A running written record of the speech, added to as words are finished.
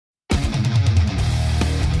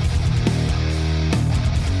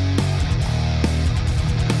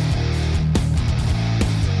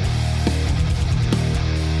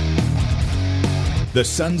The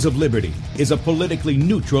Sons of Liberty is a politically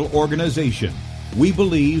neutral organization. We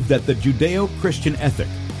believe that the Judeo-Christian ethic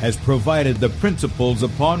has provided the principles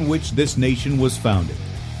upon which this nation was founded.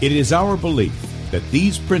 It is our belief that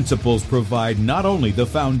these principles provide not only the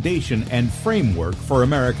foundation and framework for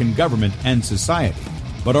American government and society,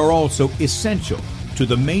 but are also essential to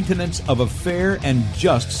the maintenance of a fair and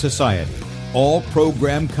just society. All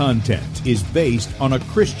program content is based on a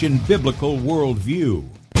Christian biblical worldview.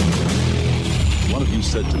 One of you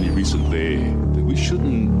said to me recently that we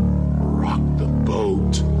shouldn't rock the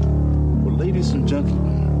boat. Well, ladies and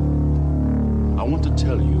gentlemen, I want to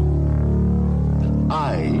tell you that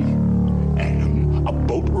I am a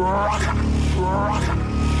boat rocker.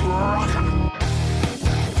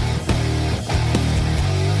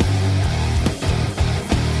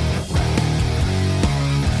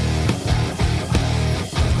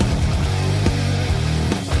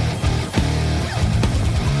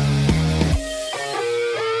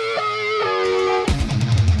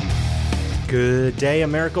 Good day,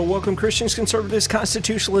 America. Welcome, Christians, conservatives,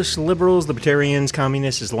 constitutionalists, liberals, libertarians,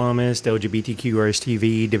 communists, Islamists, LGBTQ,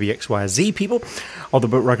 RSTV, WXYZ people, all the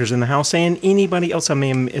boat rockers in the house, and anybody else I may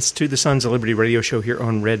have missed to the Sons of Liberty radio show here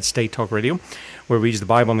on Red State Talk Radio, where we use the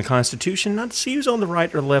Bible and the Constitution, not to see who's on the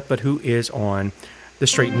right or the left, but who is on the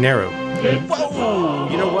straight and narrow. Whoa!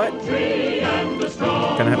 You know what?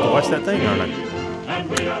 Gonna have to watch that thing, aren't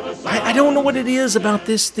I? I don't know what it is about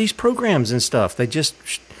these programs and stuff. They just...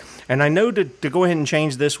 And I know to go ahead and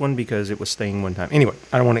change this one because it was staying one time. Anyway,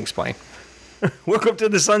 I don't want to explain. Welcome to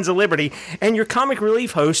the Sons of Liberty and your comic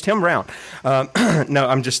relief host, Tim Brown. No,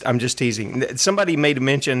 I'm just teasing. Somebody made a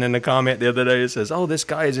mention in a comment the other day that says, "Oh, this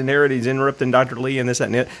guy is inherited. He's interrupting Dr. Lee and this, that,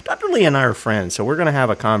 and that." Dr. Lee and I are friends, so we're going to have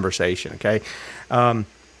a conversation, okay? But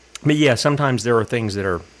yeah, sometimes there are things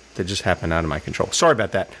that just happen out of my control. Sorry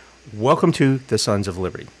about that. Welcome to the Sons of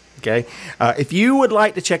Liberty. Okay. If you would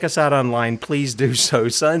like to check us out online, please do so.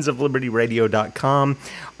 sonsoflibertyradio.com.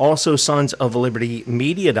 Also,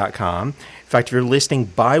 sonsoflibertymedia.com. In fact, if you're listening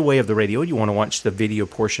by way of the radio, you want to watch the video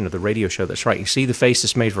portion of the radio show. That's right. You see the face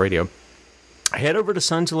that's made for radio. Head over to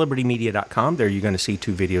sonsoflibertymedia.com. There you're going to see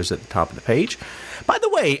two videos at the top of the page. By the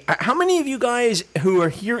way, how many of you guys who are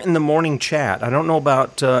here in the morning chat, I don't know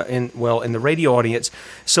about in the radio audience,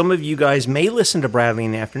 some of you guys may listen to Bradley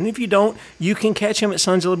in the afternoon. If you don't, you can catch him at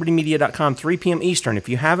sonsoflibertymedia.com, 3 p.m. Eastern. If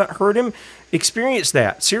you haven't heard him, experience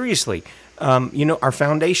that. Seriously. Our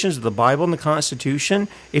foundations of the Bible and the Constitution.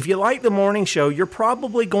 If you like the morning show, you're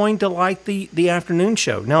probably going to like the afternoon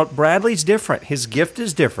show. Now, Bradley's different. His gift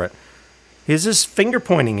is different. His is finger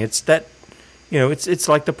pointing. It's that, it's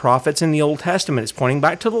like the prophets in the Old Testament. It's pointing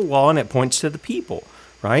back to the law and it points to the people,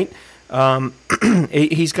 right?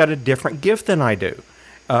 He's got a different gift than I do.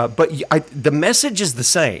 But the message is the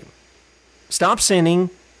same. Stop sinning,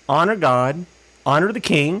 honor God, honor the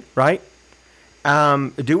King, right?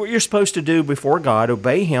 Do what you're supposed to do before God,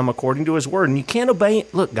 obey Him according to His Word. And you can't obey.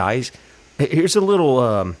 Look, guys, here's a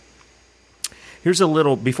little,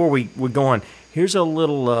 before we go on, here's a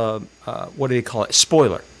little, what do they call it?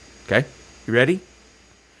 Spoiler. Okay? You ready?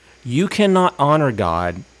 You cannot honor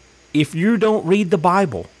God if you don't read the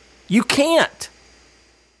Bible. You can't.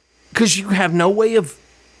 Because you have no way of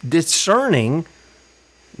discerning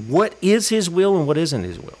what is His will and what isn't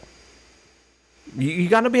His will. You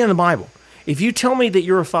got to be in the Bible. If you tell me that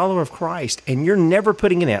you're a follower of Christ and you're never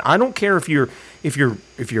putting it in, I don't care if you're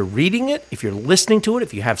reading it, if you're listening to it,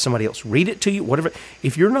 if you have somebody else read it to you, whatever.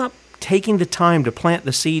 If you're not taking the time to plant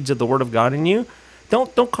the seeds of the Word of God in you,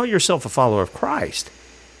 don't call yourself a follower of Christ.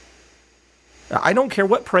 I don't care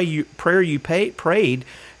what prayer you prayed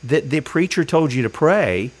that the preacher told you to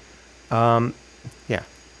pray.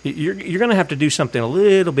 You're going to have to do something a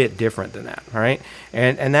little bit different than that, all right?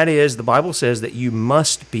 And that is, the Bible says that you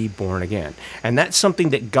must be born again. And that's something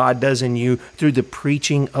that God does in you through the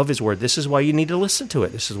preaching of His Word. This is why you need to listen to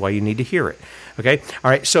it. This is why you need to hear it, okay? All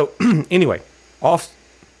right, so anyway,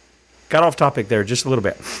 got off topic there just a little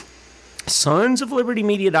bit.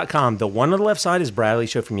 sonsoflibertymedia.com. The one on the left side is Bradley's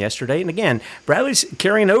show from yesterday. And again, Bradley's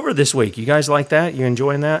carrying over this week. You guys like that? You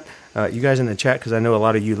enjoying that? You guys in the chat, because I know a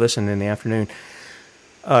lot of you listen in the afternoon.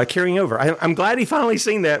 Carrying over. I'm glad he finally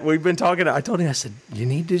seen that. We've been talking. I told him, I said, you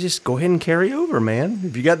need to just go ahead and carry over, man.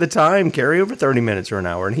 If you got the time, carry over 30 minutes or an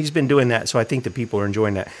hour. And he's been doing that, so I think the people are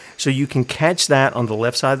enjoying that. So you can catch that on the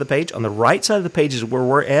left side of the page. On the right side of the page is where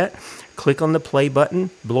we're at. Click on the play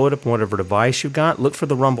button, blow it up on whatever device you've got. Look for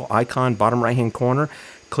the Rumble icon, bottom right-hand corner.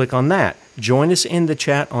 Click on that. Join us in the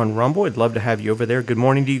chat on Rumble. I'd love to have you over there. Good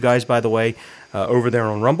morning to you guys, by the way, over there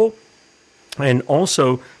on Rumble. And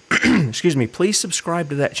also, excuse me, please subscribe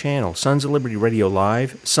to that channel, Sons of Liberty Radio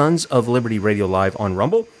Live, Sons of Liberty Radio Live on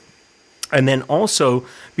Rumble. And then also,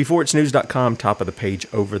 beforeitsnews.com, top of the page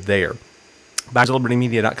over there.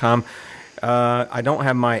 BackToLibertyMedia.com. I don't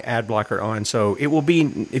have my ad blocker on, so it will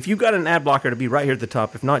be, if you've got an ad blocker, to be right here at the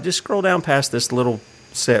top. If not, just scroll down past this little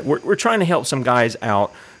set. We're trying to help some guys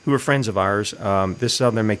out who are friends of ours. This is how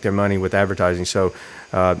they make their money with advertising, so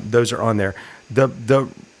those are on there. The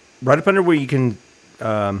right up under where you can,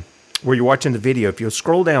 where you're watching the video, if you'll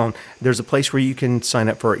scroll down, there's a place where you can sign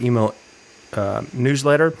up for our email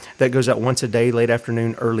newsletter that goes out once a day, late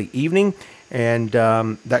afternoon, early evening, and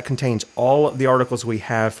that contains all of the articles we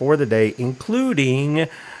have for the day, including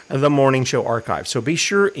the morning show archive. So be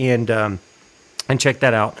sure and check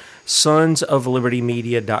that out.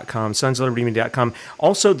 sonsoflibertymedia.com, sonsoflibertymedia.com.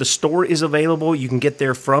 Also, the store is available. You can get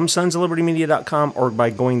there from sonsoflibertymedia.com or by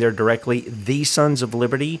going there directly,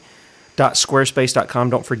 thesonsofliberty.squarespace.com.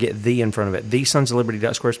 Don't forget the in front of it,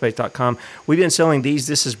 thesonsofliberty.squarespace.com. We've been selling these.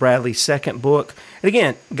 This is Bradley's second book. And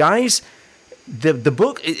again, guys, the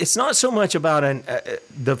book, it's not so much about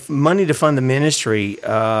the money to fund the ministry.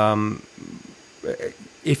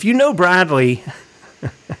 If you know Bradley...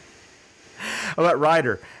 about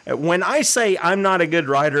writer. When I say I'm not a good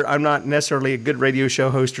writer, I'm not necessarily a good radio show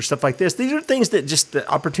host or stuff like this. These are things that just the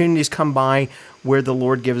opportunities come by where the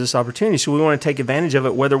Lord gives us opportunities. So we want to take advantage of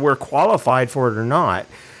it, whether we're qualified for it or not.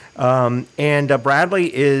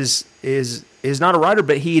 Bradley is not a writer,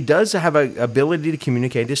 but he does have an ability to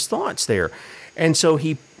communicate his thoughts there. And so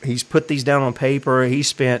he's put these down on paper. He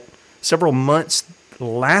spent several months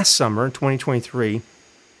last summer, 2023,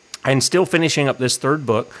 and still finishing up this third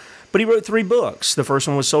book. But he wrote 3 books. The first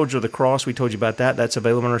one was Soldier of the Cross. We told you about that. That's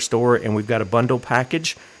available in our store. And we've got a bundle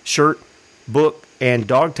package, shirt, book, and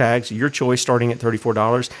dog tags, your choice, starting at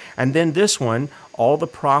 $34. And then this one, All the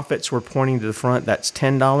Prophets Were Pointing to the Front. That's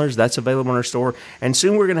 $10. That's available in our store. And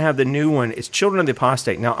soon we're going to have the new one. It's Children of the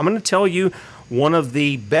Apostate. Now, I'm going to tell you, one of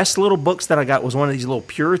the best little books that I got was one of these little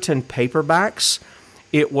Puritan paperbacks.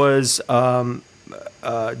 It was...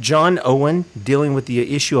 John Owen dealing with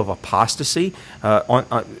the issue of apostasy.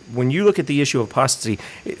 When you look at the issue of apostasy,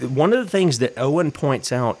 one of the things that Owen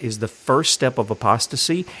points out is the first step of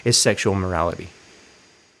apostasy is sexual immorality.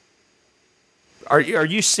 Are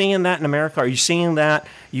you seeing that in America? Are you seeing that,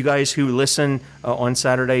 you guys who listen on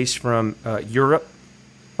Saturdays from Europe?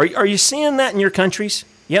 Are you seeing that in your countries?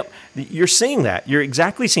 Yep, you're seeing that. You're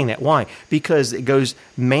exactly seeing that. Why? Because it goes,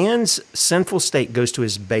 man's sinful state goes to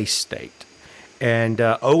his base state. And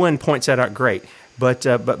Owen points that out great. But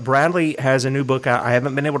Bradley has a new book out. I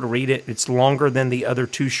haven't been able to read it. It's longer than the other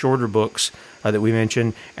 2 shorter books that we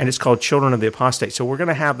mentioned, and it's called Children of the Apostate. So we're going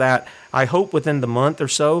to have that, I hope, within the month or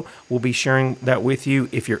so. We'll be sharing that with you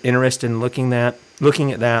if you're interested in looking at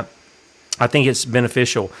that. I think it's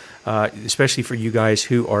beneficial, especially for you guys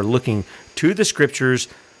who are looking to the Scriptures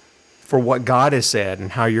for what God has said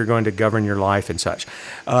and how you're going to govern your life and such.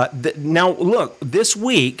 Now, look, this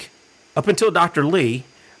week... up until Dr. Lee,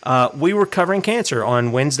 we were covering cancer.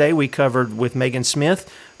 On Wednesday, we covered with Megan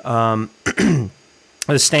Smith the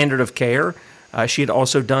standard of care. She had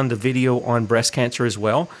also done the video on breast cancer as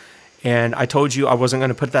well. And I told you I wasn't going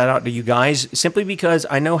to put that out to you guys simply because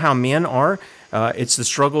I know how men are. It's the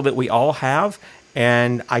struggle that we all have.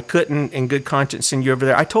 And I couldn't, in good conscience, send you over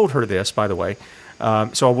there. I told her this, by the way.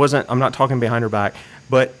 So I'm not talking behind her back.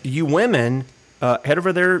 But you women, head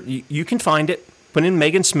over there. You can find it. Put in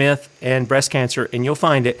Megan Smith and breast cancer, and you'll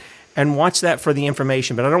find it, and watch that for the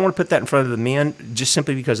information. But I don't want to put that in front of the men just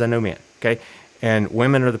simply because I know men, okay? And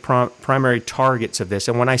women are the primary targets of this.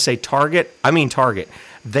 And when I say target, I mean target.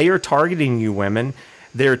 They are targeting you, women.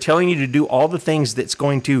 They're telling you to do all the things that's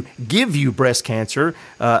going to give you breast cancer,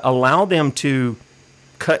 allow them to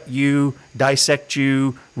cut you, dissect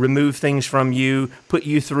you, remove things from you, put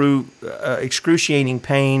you through excruciating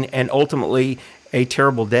pain, and ultimately a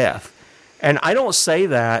terrible death. And I don't say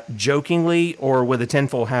that jokingly or with a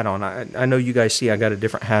tinfoil hat on. I know you guys see I got a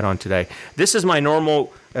different hat on today. This is my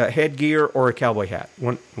normal headgear or a cowboy hat,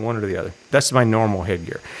 one or the other. That's my normal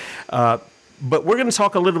headgear. But we're going to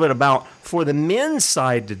talk a little bit about, for the men's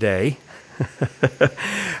side today,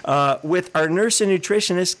 with our nurse and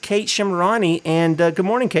nutritionist, Kate Shemirani. And good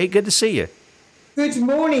morning, Kate. Good to see you. Good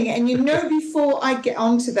morning. And before I get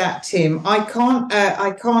onto that, Tim, I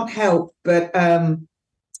can't help but...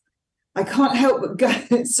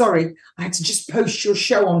 go, sorry, I had to just post your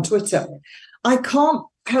show on Twitter. I can't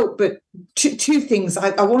help but two things.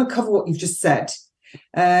 I want to cover what you've just said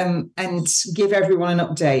and give everyone an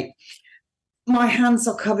update. My hands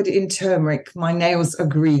are covered in turmeric. My nails are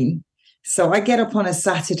green. So I get up on a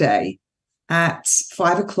Saturday at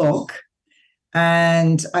 5 o'clock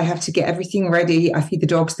and I have to get everything ready. I feed the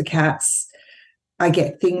dogs, the cats. I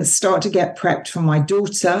start to get prepped for my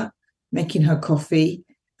daughter making her coffee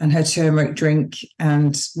and her turmeric drink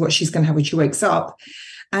and what she's going to have when she wakes up.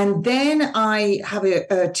 And then I have a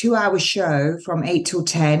 2-hour show from 8 till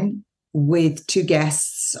 10 with 2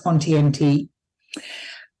 guests on TNT.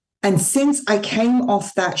 And since I came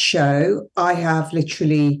off that show, I have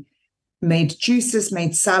literally made juices,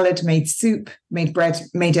 made salad, made soup, made bread,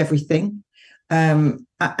 made everything. And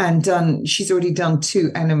she's already done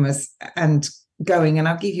 2 enemas and going. And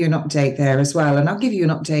I'll give you an update there as well. And I'll give you an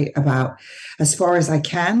update about, as far as I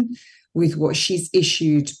can, with what she's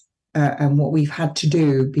issued and what we've had to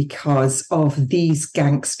do because of these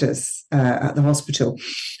gangsters at the hospital.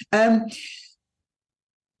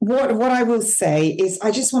 What I will say is,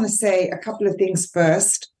 I just want to say a couple of things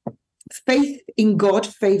first. Faith in God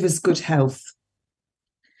favors good health.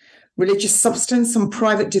 Religious substance and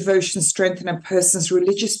private devotion strengthen a person's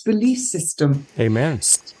religious belief system. Amen.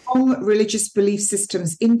 Strong religious belief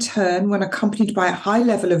systems, in turn, when accompanied by a high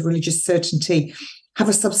level of religious certainty, have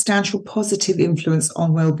a substantial positive influence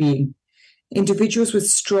on well-being. Individuals with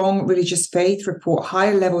strong religious faith report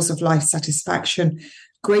higher levels of life satisfaction,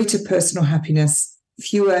 greater personal happiness,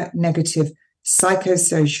 fewer negative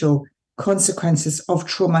psychosocial consequences of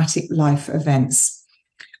traumatic life events.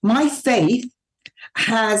 My faith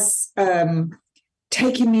has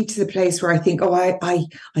taken me to the place where I think, I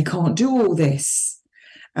can't do all this.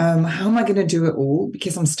 How am I going to do it all?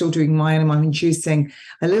 Because I'm still doing mine and I'm inducing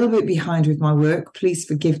a little bit behind with my work. Please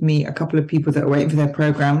forgive me, a couple of people that are waiting for their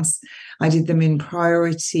programs. I did them in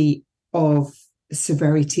priority of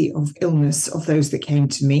severity of illness of those that came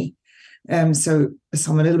to me. So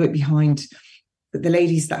I'm a little bit behind. But the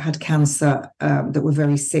ladies that had cancer, that were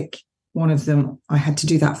very sick, one of them, I had to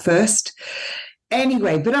do that first.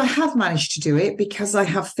 Anyway, but I have managed to do it because I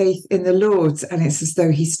have faith in the Lord, and it's as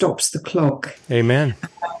though he stops the clock. Amen.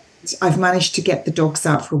 I've managed to get the dogs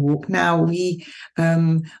out for a walk. Now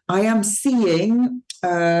I am seeing,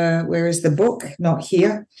 where is the book? Not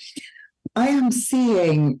here. I am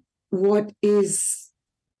seeing what is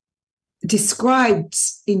described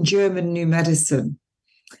in German New Medicine.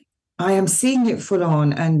 I am seeing it full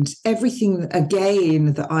on, and everything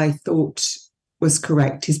again that I thought was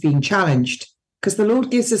correct is being challenged. Because the Lord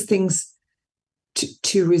gives us things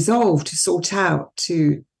to resolve, to sort out,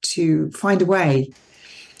 to find a way.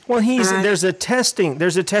 Well, there's a testing,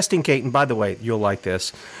 Kate, and by the way, you'll like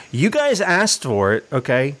this. You guys asked for it,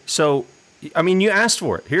 okay? So, I mean, you asked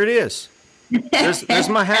for it. Here it is. There's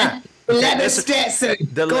my hat. Leather Stetson.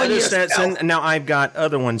 The leather Stetson. Now, I've got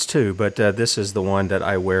other ones too, but this is the one that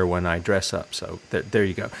I wear when I dress up. So there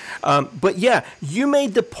you go. But yeah, you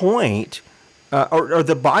made the point, or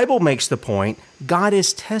the Bible makes the point, God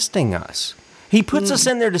is testing us. He puts us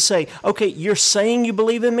in there to say, okay, you're saying you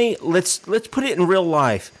believe in me. Let's put it in real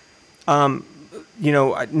life.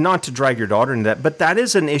 Not to drag your daughter into that, but that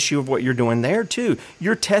is an issue of what you're doing there too.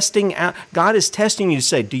 You're testing out. God is testing you to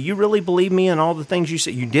say, do you really believe me in all the things you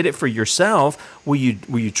say? You did it for yourself. Will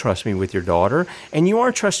you trust me with your daughter? And you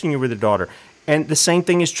are trusting you with your daughter. And the same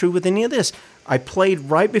thing is true with any of this. I played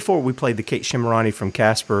right before we played the Kate Shemirani from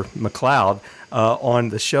Casper McLeod on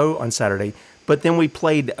the show on Saturday. But then we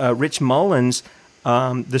played Rich Mullins,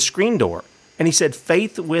 The Screen Door. And he said,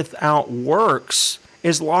 faith without works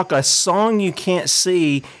is like a song you can't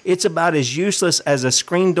see. It's about as useless as a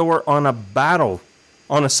screen door on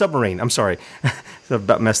a submarine. I'm sorry. I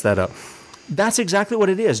about messed that up. That's exactly what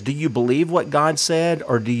it is. Do you believe what God said,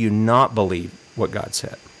 or do you not believe what God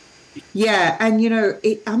said? Yeah, and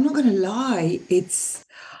I'm not going to lie. It's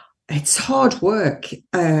hard work.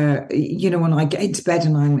 When I get into bed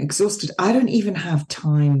and I'm exhausted, I don't even have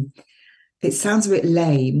time. It sounds a bit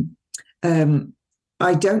lame.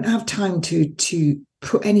 I don't have time to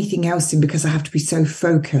put anything else in because I have to be so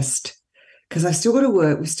focused. Because I've still got to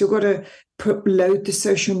work. We've still got to load the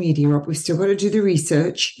social media up. We've still got to do the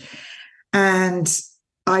research. And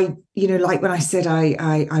like when I said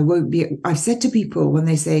I won't be. I've said to people when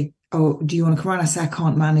they say, "Oh, do you want to come around?" I say I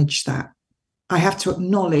can't manage that. I have to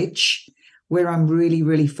acknowledge where I'm really,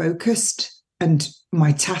 really focused, and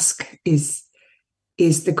my task is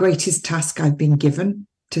the greatest task I've been given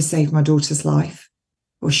to save my daughter's life.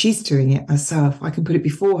 Well, she's doing it herself. I can put it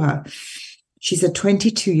before her. She's a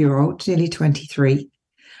 22-year-old, nearly 23.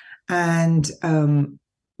 And I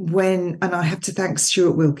have to thank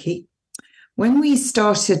Stuart Wilkie. When we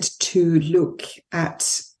started to look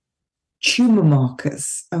at tumor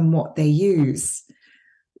markers and what they use,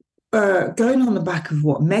 going on the back of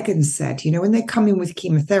what Megan said, when they come in with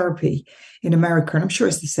chemotherapy in America, and I'm sure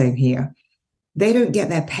it's the same here, they don't get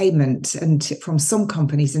their payment from some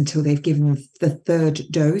companies until they've given the 3rd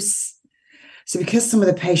dose. So because some of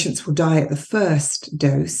the patients will die at the 1st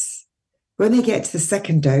dose, when they get to the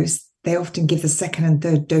 2nd dose, they often give the second and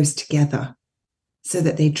third dose together so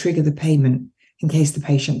that they trigger the payment in case the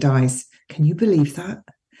patient dies. Can you believe that?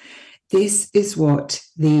 This is what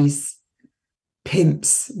these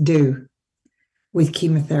pimps do with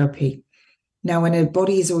chemotherapy. Now, when a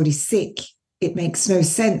body is already sick, it makes no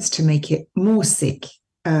sense to make it more sick.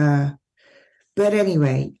 But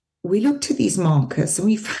anyway, we looked at these markers and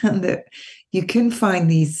we found that you can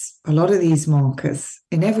find a lot of these markers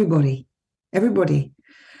in everybody.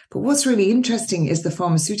 But what's really interesting is the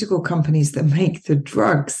pharmaceutical companies that make the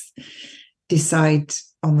drugs decide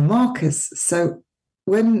on the markers. So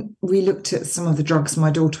when we looked at some of the drugs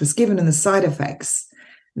my daughter was given and the side effects,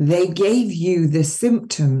 they gave you the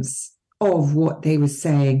symptoms of what they were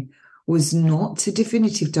saying was not a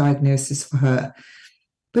definitive diagnosis for her,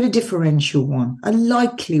 but a differential one, a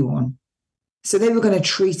likely one. So they were going to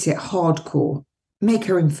treat it hardcore, make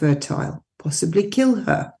her infertile, possibly kill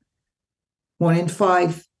her. 1 in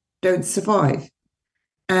 5 don't survive.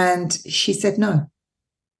 And she said, no,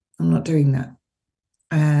 I'm not doing that.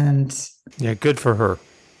 And yeah, good for her.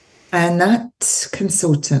 And that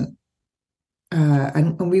consultant,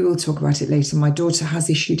 and we will talk about it later, my daughter has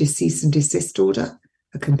issued a cease and desist order,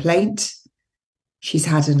 a complaint. She's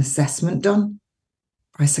had an assessment done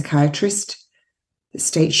by a psychiatrist that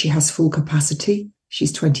states she has full capacity.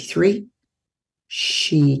 She's 23.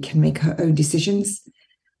 She can make her own decisions.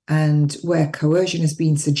 And where coercion has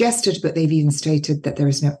been suggested, but they've even stated that there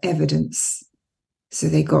is no evidence. So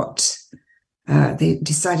they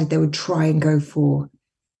decided they would try and go for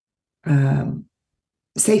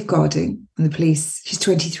safeguarding on the police. She's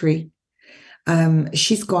 23.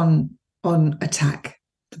 She's gone on attack.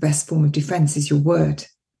 The best form of defense is your word.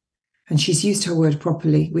 And she's used her word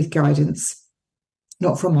properly with guidance,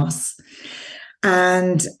 not from us.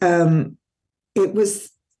 And it was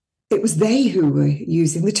they who were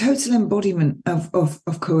using the total embodiment of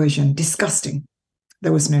coercion. Disgusting.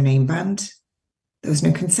 There was no name band. There was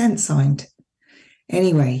no consent signed.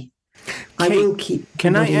 Anyway, Kate, I will keep...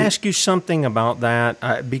 Can I ask you something about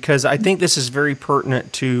that? Because I think this is very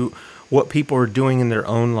pertinent to what people are doing in their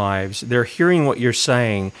own lives. They're hearing what you're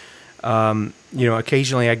saying.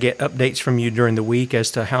 Occasionally I get updates from you during the week as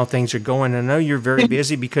to how things are going. I know you're very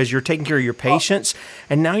busy because you're taking care of your patients,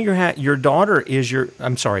 and now your daughter is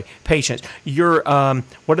patients. Your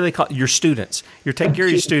what do they call it? Your students. You're taking care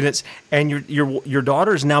of your students, and your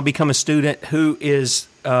daughter has now become a student who is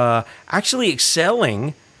actually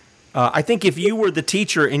excelling. I think if you were the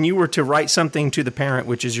teacher and you were to write something to the parent,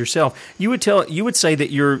 which is yourself, you would say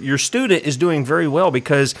that your student is doing very well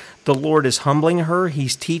because the Lord is humbling her.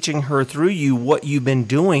 He's teaching her through you what you've been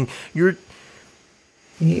doing.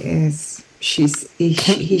 He is. She's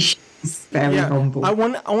very humble. I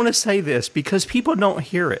want to say this because people don't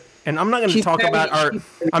hear it, and I'm not going to talk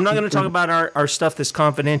about our stuff that's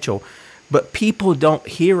confidential, but people don't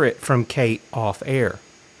hear it from Kate off air.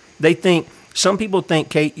 Some people think,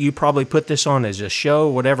 Kate, you probably put this on as a show,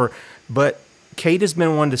 whatever, but Kate has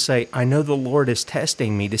been one to say, I know the Lord is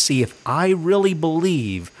testing me to see if I really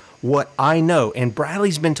believe what I know. And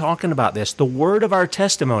Bradley's been talking about this, the word of our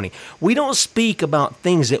testimony. We don't speak about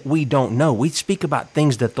things that we don't know. We speak about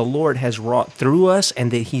things that the Lord has wrought through us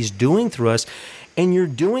and that He's doing through us. And you're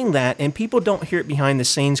doing that, and people don't hear it behind the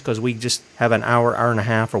scenes because we just have an hour and a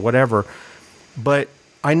half or whatever. But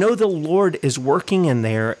I know the Lord is working in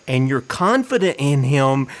there and you're confident in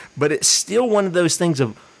Him, but it's still one of those things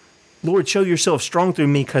of, Lord, show yourself strong through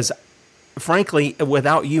me because, frankly,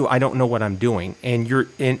 without you, I don't know what I'm doing. And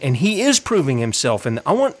He is proving Himself. And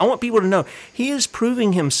I want people to know He is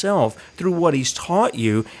proving Himself through what He's taught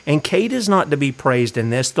you. And Kate is not to be praised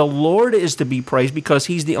in this. The Lord is to be praised because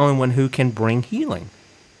He's the only one who can bring healing.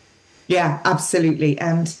 Yeah, absolutely.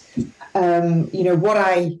 And,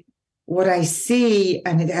 what I see,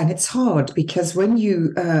 and it's hard because when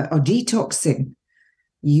you are detoxing,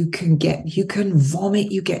 you can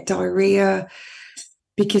vomit, you get diarrhea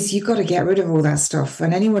because you've got to get rid of all that stuff.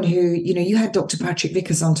 And anyone who, you had Dr. Patrick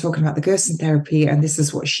Vickers on talking about the Gerson therapy, and this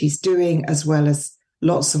is what she's doing, as well as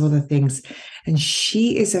lots of other things. And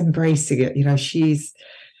she is embracing it.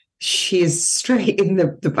 She is straight in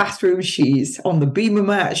the bathroom. She's on the beamer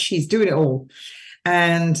mat. She's doing it all.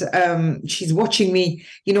 And she's watching me.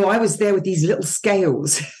 I was there with these little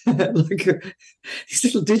scales, these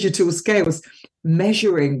little digital scales,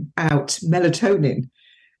 measuring out melatonin.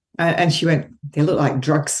 And she went, they look like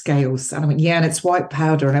drug scales. And I went, yeah, and it's white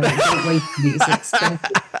powder. And I went, don't wait for these, it's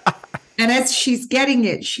expensive. And as she's getting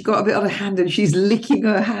it, she got a bit on her hand and she's licking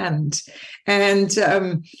her hand. And,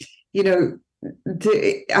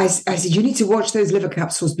 I said, you need to watch those liver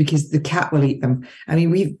capsules because the cat will eat them. I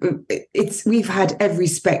mean, we've had every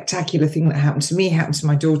spectacular thing that happened to me happen to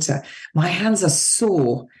my daughter. My hands are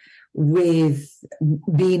sore with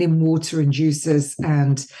being in water and juices.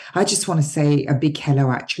 And I just want to say a big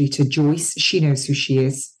hello, actually, to Joyce. She knows who she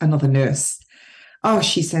is, another nurse. Oh,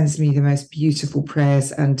 she sends me the most beautiful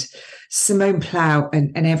prayers, and Simone Plow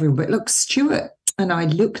and everyone. But look, Stuart and I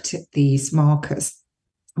looked at these markers.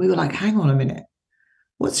 We were like, hang on a minute,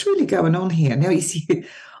 what's really going on here? Now, you see,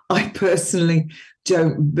 I personally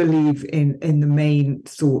don't believe in the main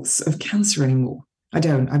thoughts of cancer anymore. I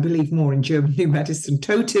don't. I believe more in German new medicine,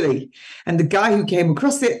 totally. And the guy who came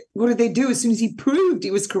across it, what did they do? As soon as he proved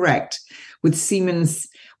he was correct with Siemens,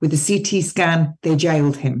 with the CT scan, they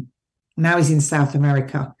jailed him. Now he's in South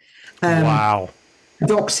America. Wow.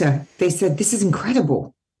 Doctor, they said, this is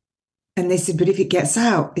incredible. And they said, but if it gets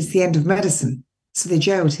out, it's the end of medicine. So they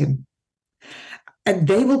jailed him. And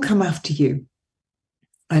they will come after you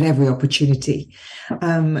at every opportunity.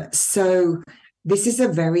 So this is a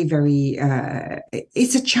very, very,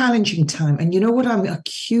 it's a challenging time. And you know what I'm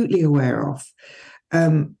acutely aware of?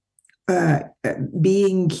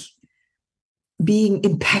 Being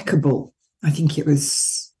impeccable. I think it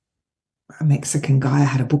was a Mexican guy. I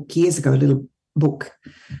had a book years ago, a little book,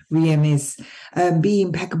 Riem is be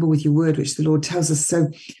impeccable with your word, which the Lord tells us. So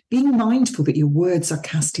being mindful that your words are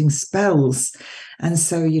casting spells. And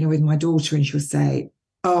so, you know, with my daughter, and she'll say,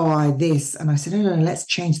 oh, this. And I said, no, let's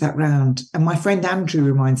change that round. And my friend Andrew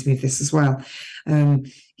reminds me of this as well. You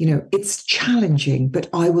know, it's challenging, but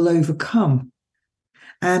I will overcome.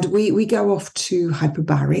 And we go off to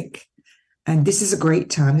Hyperbaric. And this is a great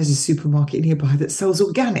time. There's a supermarket nearby that sells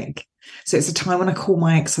organic. So it's a time when I call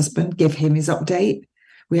my ex-husband, give him his update.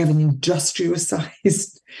 We have an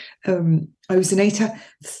industrial-sized ozonator.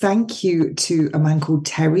 Thank you to a man called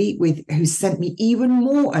Terry, who sent me even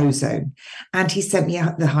more ozone. And he sent me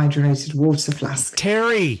out the hydrogenated water flask.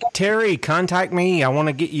 Terry, contact me. I want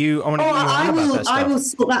to get you. I will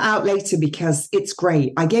sort that out later because it's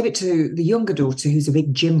great. I gave it to the younger daughter, who's a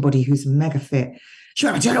big gym buddy, who's mega fit. She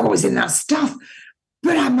went, I don't know what was in that stuff,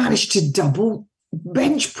 but I managed to double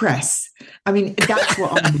bench press. I mean, that's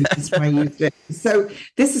what I'm using. So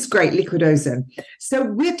this is great, liquid ozone. So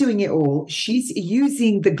we're doing it all. She's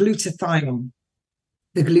using the glutathione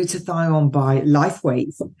by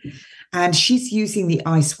LifeWave, and she's using the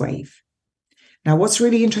Ice Wave. Now, what's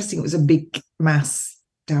really interesting, it was a big mass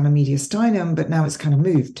down a mediastinum, but now it's kind of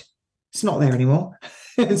moved. It's not there anymore.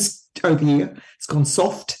 It's over here. It's gone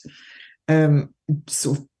soft.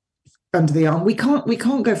 Sort of under the arm. We can't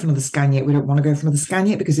go for another scan yet. We don't want to go for another scan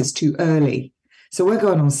yet because it's too early. So we're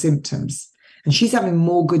going on symptoms. And she's having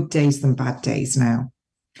more good days than bad days now.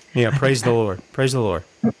 Yeah, praise the Lord. Praise the Lord.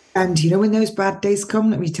 And you know, when those bad days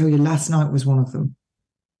come, let me tell you, last night was one of them.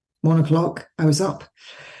 1 o'clock, I was up.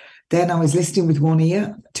 Then I was listening with one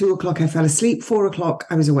ear. 2 o'clock, I fell asleep. 4 o'clock,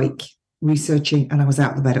 I was awake, researching, and I was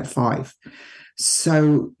out of the bed at 5.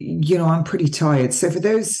 So, you know, I'm pretty tired. So for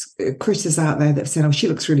those critters out there that say, oh, she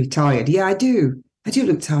looks really tired. Yeah, I do. I do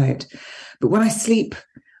look tired. But when I sleep,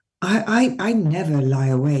 I never lie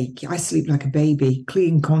awake. I sleep like a baby,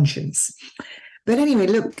 clean conscience. But anyway,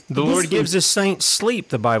 look. The Lord gives his saints sleep,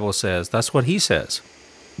 the Bible says. That's what he says.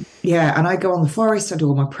 Yeah, and I go on the forest. I do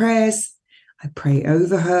all my prayers. I pray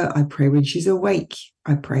over her. I pray when she's awake.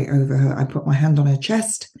 I pray over her. I put my hand on her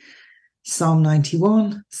chest. Psalm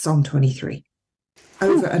 91, Psalm 23.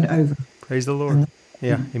 Over and over. Praise the Lord.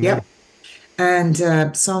 Yeah. Amen. Yep.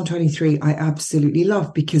 And Psalm 23, I absolutely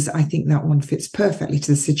love because I think that one fits perfectly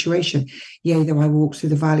to the situation. Yea, though I walk through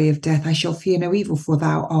the valley of death, I shall fear no evil, for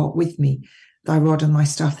thou art with me. Thy rod and thy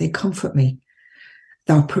staff, they comfort me.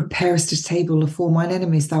 Thou preparest a table before mine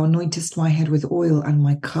enemies. Thou anointest my head with oil, and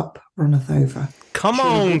my cup runneth over. Come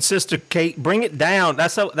on, Sister Kate, bring it down.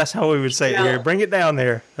 That's how we would say it here. Bring it down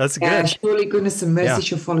there. That's good. Surely goodness and mercy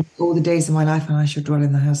shall follow all the days of my life, and I shall dwell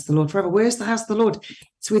in the house of the Lord forever. Where's the house of the Lord?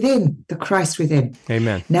 It's within, the Christ within.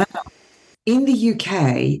 Amen. Now, in the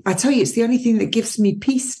UK, I tell you, it's the only thing that gives me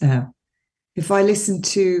peace now. If I listen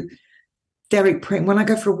to Derek praying, when I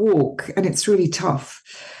go for a walk, and it's really tough,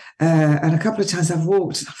 and a couple of times I've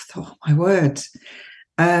walked, and I've thought, oh, my word.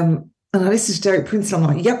 And I listen to Derek Prince, and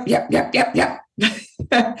I'm like, yep.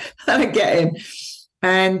 And I get in.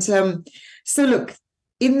 And so, look,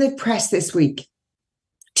 in the press this week,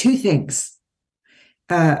 2 things.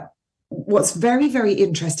 What's very, very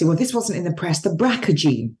interesting, well, this wasn't in the press, the BRCA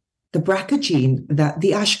gene that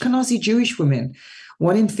the Ashkenazi Jewish women,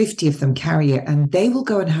 1 in 50 of them carry it, and they will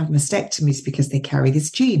go and have mastectomies because they carry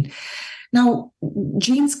this gene. Now,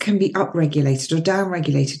 genes can be upregulated or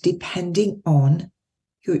downregulated depending on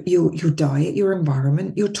your diet, your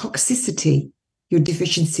environment, your toxicity, your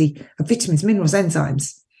deficiency of vitamins, minerals,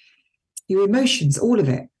 enzymes, your emotions, all of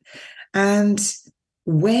it. And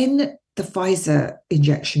when the Pfizer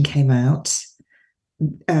injection came out,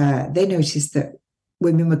 they noticed that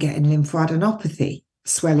women were getting lymphadenopathy,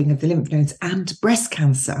 swelling of the lymph nodes, and breast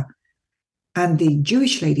cancer. And the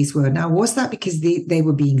Jewish ladies were. Now, was that because they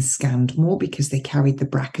were being scanned more because they carried the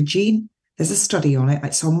BRCA gene? There's a study on it.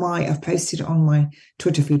 It's on I've posted it on my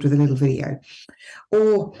Twitter feed with a little video.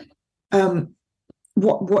 Or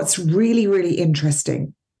what's really, really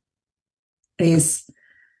interesting is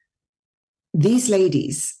these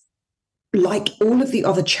ladies, like all of the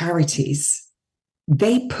other charities,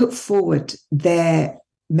 they put forward their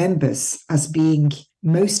members as being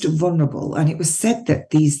most vulnerable. And it was said that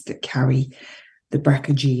these that carry the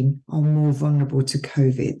BRCA gene are more vulnerable to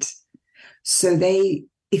COVID. So they,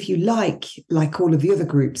 if you like all of the other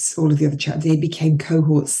groups, all of the other charities, they became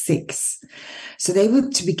cohort 6. So they were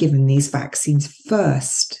to be given these vaccines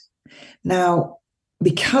first. Now,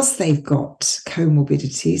 because they've got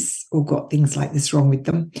comorbidities or got things like this wrong with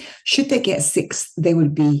them, should they get sick, they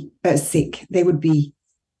would be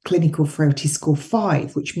clinical frailty score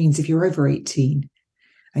 5, which means if you're over 18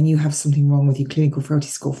 and you have something wrong with your clinical frailty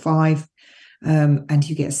score 5, and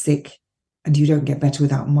you get sick and you don't get better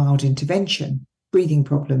without mild intervention, breathing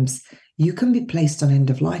problems, you can be placed on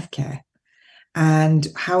end-of-life care. And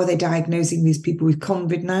how are they diagnosing these people with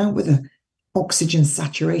COVID now? With a oxygen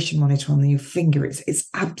saturation monitor on your finger. It's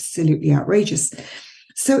absolutely outrageous.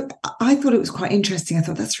 So I thought it was quite interesting. I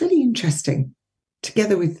thought that's really interesting,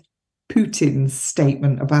 together with Putin's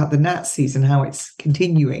statement about the Nazis and how it's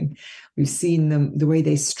continuing. We've seen them, the way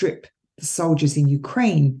they strip the soldiers in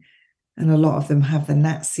Ukraine, and a lot of them have the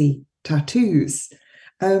Nazi tattoos.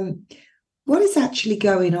 What is actually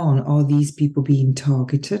going on? Are these people being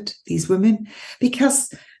targeted, these women?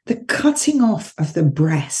 Because the cutting off of the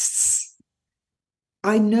breasts,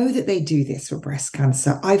 I know that they do this for breast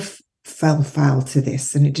cancer. I've fell foul to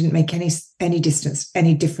this, and it didn't make any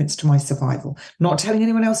difference to my survival. Not telling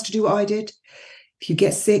anyone else to do what I did. If you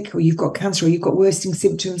get sick, or you've got cancer, or you've got worsening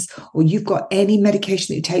symptoms, or you've got any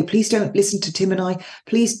medication that you take, please don't listen to Tim and I.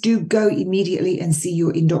 Please do go immediately and see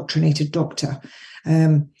your indoctrinated doctor.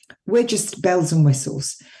 We're just bells and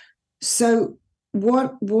whistles. So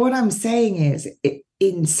what I'm saying is,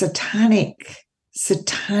 in satanic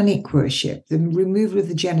worship, the removal of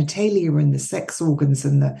the genitalia and the sex organs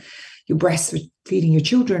and your breastfeeding your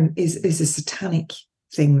children is a satanic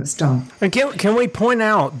thing that's done. And can we point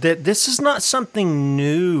out that this is not something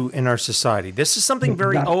new in our society? This is something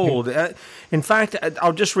very old. In fact,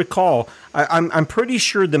 I'll just recall, I'm pretty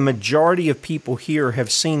sure the majority of people here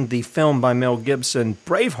have seen the film by Mel Gibson,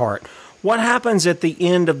 Braveheart. What happens at the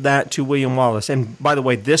end of that to William Wallace? And by the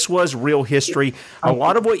way, this was real history. A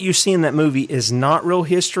lot of what you see in that movie is not real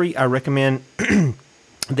history. I recommend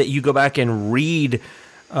that you go back and read.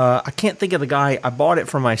 I can't think of the guy. I bought it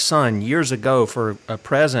for my son years ago for a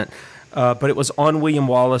present, but it was on William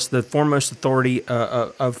Wallace, the foremost authority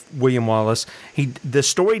of William Wallace. The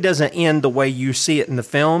story doesn't end the way you see it in the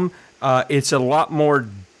film. It's a lot more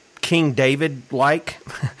King David-like,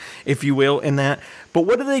 if you will, in that. But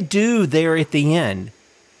what do they do there at the end?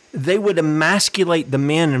 They would emasculate the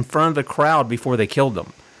men in front of the crowd before they killed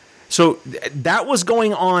them. So that was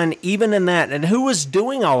going on even in that. And who was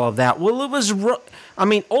doing all of that? Well,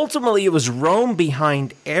 ultimately it was Rome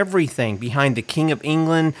behind everything, behind the King of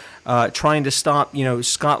England, trying to stop,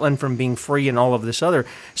 Scotland from being free and all of this other.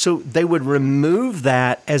 So they would remove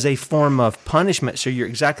that as a form of punishment. So you're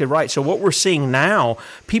exactly right. So what we're seeing now,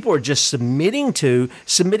 people are just submitting to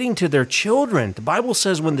their children. The Bible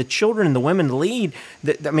says when the children and the women lead,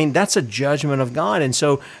 that's a judgment of God. And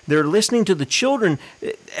so they're listening to the children.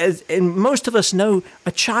 And most of us know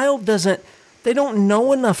a child they don't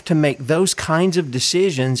know enough to make those kinds of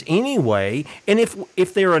decisions anyway. And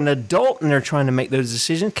if they're an adult and they're trying to make those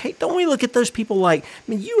decisions, Kate, don't we look at those people like,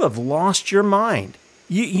 you have lost your mind.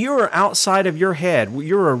 You're outside of your head.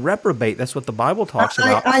 You're a reprobate. That's what the Bible talks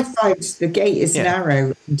about. I find the gate is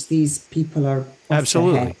narrow, and these people are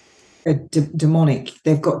absolutely demonic.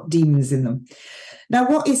 They've got demons in them. Now,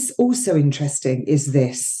 what is also interesting is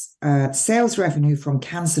this sales revenue from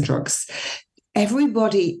cancer drugs.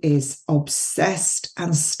 Everybody is obsessed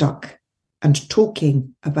and stuck and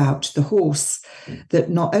talking about the horse that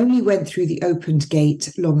not only went through the opened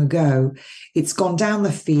gate long ago, it's gone down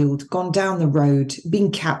the field, gone down the road,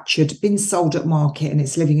 been captured, been sold at market, and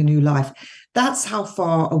it's living a new life. That's how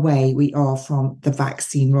far away we are from the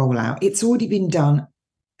vaccine rollout. It's already been done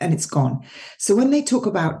and it's gone. So when they talk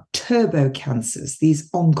about turbo cancers, these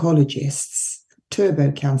oncologists,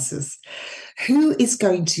 turbo cancers. Who is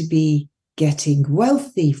going to be getting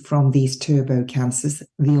wealthy from these turbo cancers?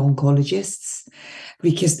 The oncologists,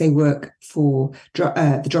 because they work for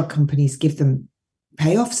the drug companies, give them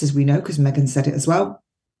payoffs, as we know, because Megan said it as well.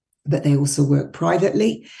 But they also work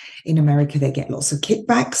privately. In America, they get lots of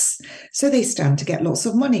kickbacks, so they stand to get lots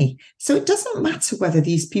of money. So it doesn't matter whether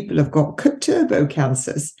these people have got turbo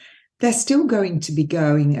cancers. They're still going to be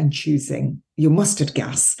going and choosing your mustard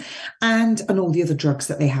gas and all the other drugs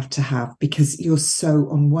that they have to have because you're so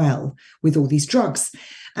unwell with all these drugs.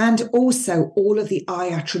 And also all of the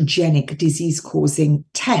iatrogenic disease-causing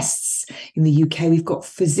tests. In the UK, we've got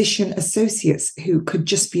physician associates who could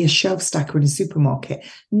just be a shelf stacker in a supermarket.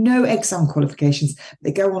 No exam qualifications.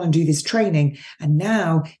 They go on and do this training, and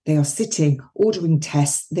now they are sitting, ordering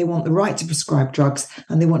tests. They want the right to prescribe drugs,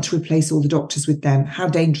 and they want to replace all the doctors with them. How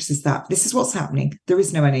dangerous is that? This is what's happening. There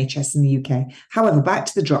is no NHS in the UK. However, back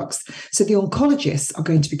to the drugs. So the oncologists are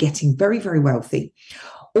going to be getting very, very wealthy.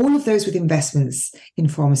 All of those with investments in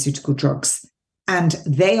pharmaceutical drugs. And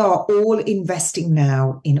they are all investing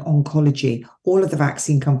now in oncology, all of the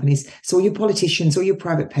vaccine companies. So all your politicians, all your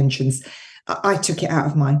private pensions, I took it out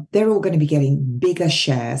of mine. They're all going to be getting bigger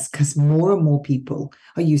shares because more and more people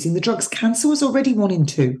are using the drugs. Cancer was already 1 in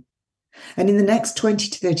 2. And in the next 20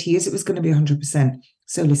 to 30 years, it was going to be 100%.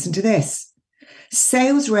 So listen to this.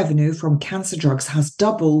 Sales revenue from cancer drugs has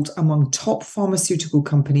doubled among top pharmaceutical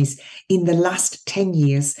companies in the last 10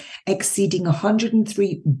 years, exceeding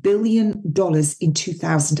 $103 billion in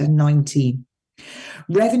 2019.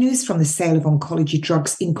 Revenues from the sale of oncology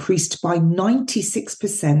drugs increased by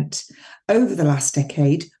 96% over the last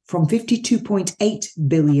decade, from $52.8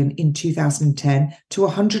 billion in 2010 to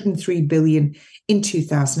 $103 billion in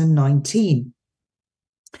 2019.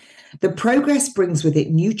 The progress brings with it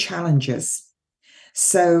new challenges.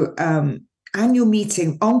 So, annual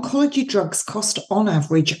meeting, oncology drugs cost on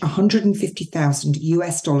average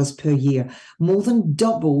 $150,000 per year, more than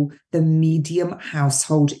double the median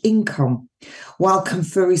household income, while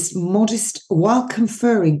conferring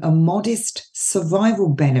a modest survival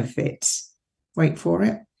benefit, wait for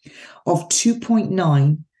it, of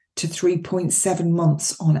 2.9 to 3.7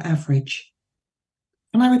 months on average.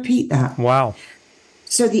 And I repeat that. Wow.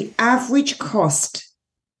 So the average cost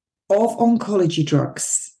of oncology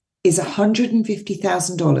drugs is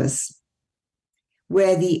 $150,000,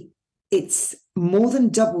 where it's more than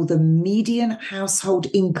double the median household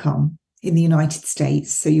income in the United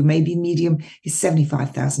States. So your maybe medium is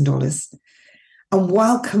 $75,000. And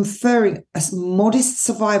while conferring a modest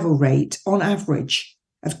survival rate on average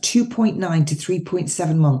of 2.9 to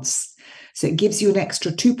 3.7 months. So it gives you an extra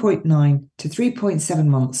 2.9 to 3.7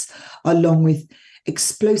 months, along with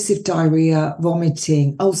explosive diarrhea,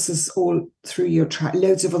 vomiting, ulcers all through your tract,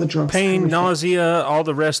 loads of other drugs. Pain, nausea, all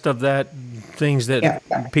the rest of that, things that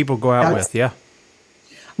people go out with, yeah.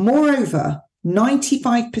 Moreover,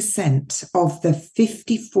 95% of the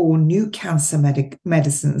 54 new cancer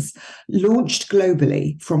medicines launched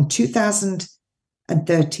globally from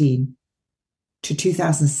 2013 to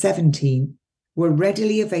 2017 were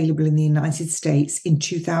readily available in the United States in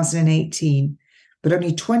 2018, but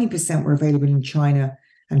only 20% were available in China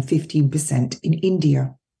and 15% in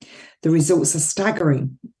India. The results are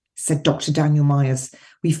staggering, said Dr. Daniel Myers.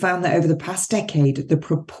 We found that over the past decade, the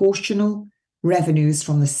proportional revenues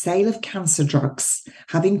from the sale of cancer drugs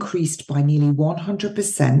have increased by nearly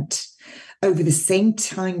 100%. Over the same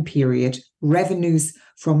time period, revenues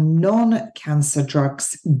from non-cancer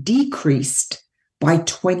drugs decreased by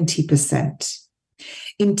 20%.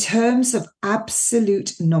 In terms of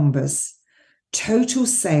absolute numbers, total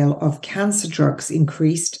sale of cancer drugs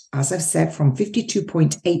increased, as I've said, from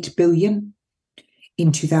 $52.8 billion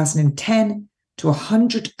in 2010 to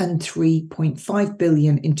 $103.5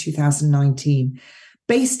 billion in 2019.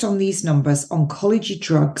 Based on these numbers, oncology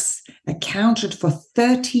drugs accounted for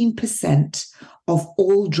 13% of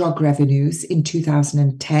all drug revenues in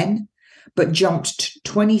 2010, but jumped to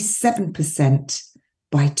 27%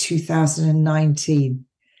 by 2019.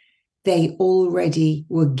 They already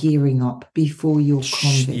were gearing up before your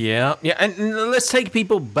COVID. Yeah. And let's take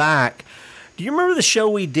people back. Do you remember the show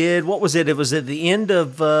we did? What was it? It was at the end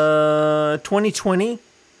of 2020.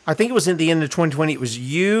 I think it was at the end of 2020. It was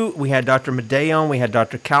you. We had Dr. Madej on. We had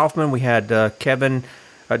Dr. Kaufman. We had Kevin,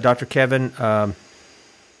 Dr. Kevin.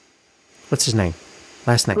 What's his name?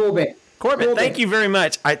 Last name? Corbett. Thank you very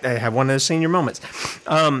much. I have one of those senior moments.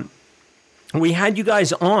 We had you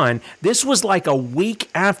guys on. This was like a week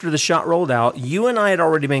after the shot rolled out. You and I had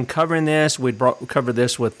already been covering this. We'd covered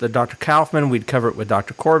this with Dr. Kaufman. We'd cover it with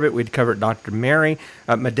Dr. Corbett. We'd cover it with Dr.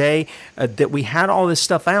 Madej, that we had all this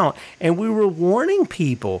stuff out. And we were warning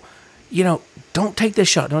people, don't take this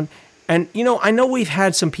shot. Don't. And, I know we've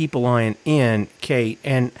had some people in, Kate,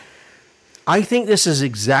 and I think this is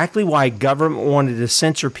exactly why government wanted to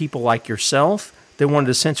censor people like yourself. They wanted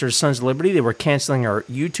to censor Sons of Liberty. They were canceling our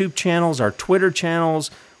YouTube channels, our Twitter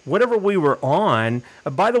channels, whatever we were on.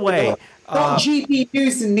 By the way... Not GB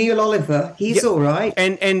News and Neil Oliver. He's all right.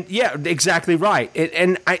 And yeah, exactly right.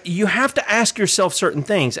 You have to ask yourself certain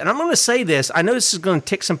things. And I'm going to say this. I know this is going to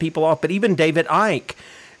tick some people off, but even David Icke,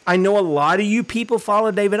 I know a lot of you people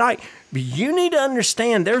follow David Icke. But you need to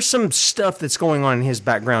understand there's some stuff that's going on in his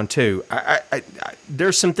background too.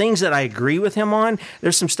 There's some things that I agree with him on.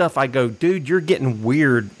 There's some stuff I go, dude, you're getting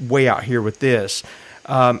weird way out here with this.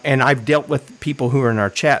 And I've dealt with people who are in our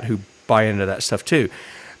chat who buy into that stuff too.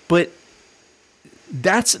 But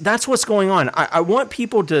that's what's going on. I want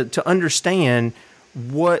people to understand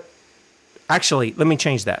what. Actually, let me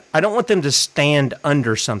change that. I don't want them to stand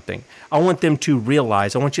under something. I want them to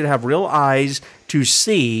realize. I want you to have real eyes to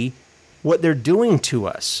see what they're doing to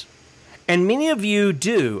us. And many of you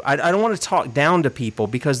do. I don't want to talk down to people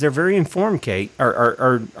because they're very informed, Kate.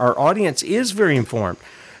 Our audience is very informed.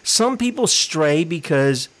 Some people stray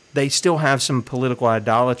because they still have some political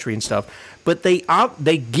idolatry and stuff, but they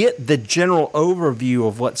get the general overview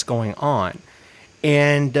of what's going on.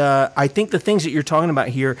 And I think the things that you're talking about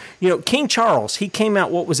here, King Charles, he came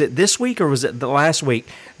out, what was it, this week or was it the last week?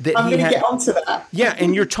 I'm going to get onto that. Yeah,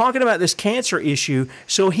 and you're talking about this cancer issue.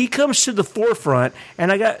 So he comes to the forefront,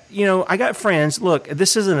 and I got friends. Look,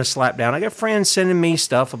 this isn't a slap down. I got friends sending me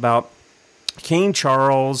stuff about King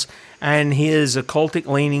Charles and his occultic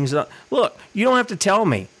leanings. Look, you don't have to tell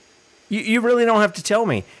me. You really don't have to tell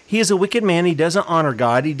me. He is a wicked man. He doesn't honor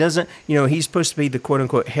God. He doesn't, he's supposed to be the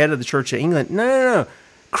quote-unquote head of the Church of England. No.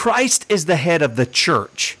 Christ is the head of the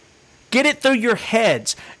church. Get it through your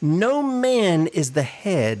heads. No man is the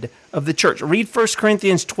head of the church. Read 1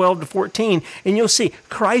 Corinthians 12-14, and you'll see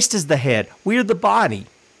Christ is the head. We're the body,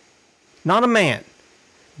 not a man.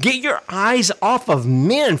 Get your eyes off of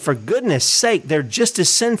men, for goodness sake. They're just as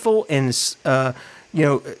sinful and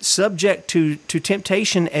subject to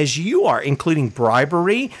temptation as you are, including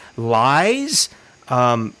bribery, lies,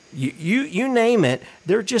 you name it.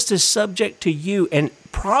 They're just as subject to you, and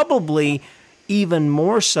probably even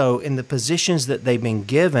more so in the positions that they've been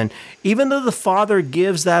given. Even though the Father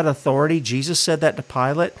gives that authority, Jesus said that to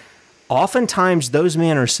Pilate, oftentimes those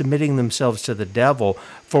men are submitting themselves to the devil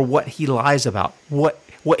for what he lies about, what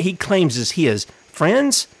he claims is his.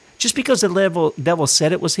 Friends, just because the devil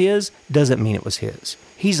said it was his doesn't mean it was his.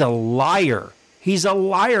 He's a liar. He's a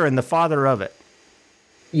liar and the father of it.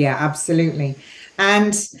 Yeah, absolutely.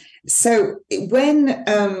 And so when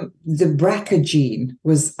the BRCA gene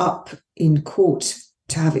was up in court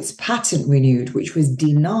to have its patent renewed, which was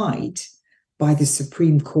denied by the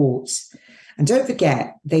Supreme Court, and don't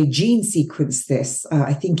forget, they gene sequenced this.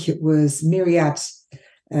 I think it was Myriad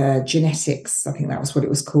Genetics. I think that was what it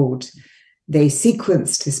was called. They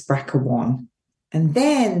sequenced this BRCA1, and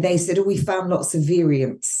then they said, we found lots of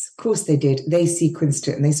variants. Of course they did. They sequenced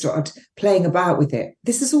it, and they started playing about with it.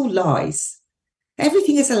 This is all lies.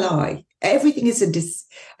 Everything is a lie. Everything is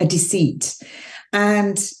a deceit.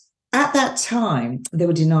 And at that time, they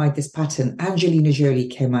were denied this patent. Angelina Jolie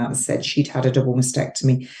came out and said she'd had a double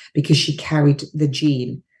mastectomy because she carried the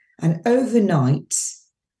gene. And overnight,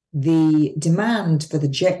 the demand for the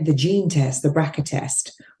gene test, the BRCA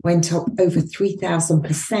test, went up over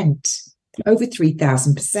 3,000%. Over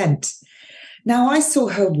 3,000%. Now, I saw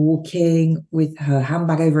her walking with her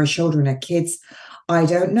handbag over her shoulder and her kids. I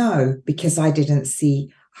don't know, because I didn't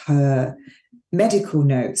see her medical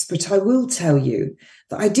notes. But I will tell you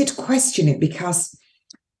that I did question it, because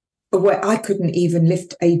I couldn't even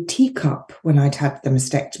lift a teacup when I'd had the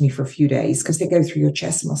mastectomy for a few days, because they go through your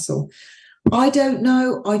chest muscle. I don't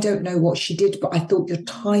know what she did, but I thought your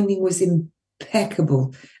timing was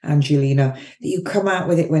impeccable, Angelina, that you come out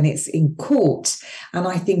with it when it's in court. And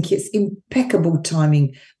I think it's impeccable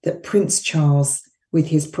timing that Prince Charles, with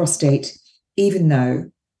his prostate, even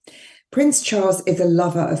though Prince Charles is a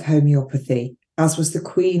lover of homeopathy, as was the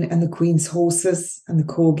Queen and the Queen's horses and the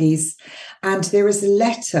corgis. And there is a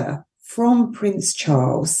letter from Prince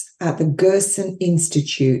Charles at the Gerson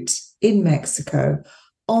Institute in Mexico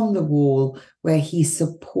on the wall where he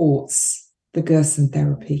supports the Gerson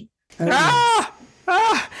therapy.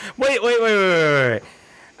 Wait.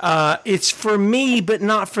 It's for me, but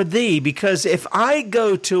not for thee, because if I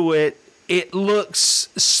go to it, it looks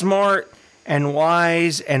smart and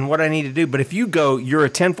wise and what I need to do. But if you go, you're a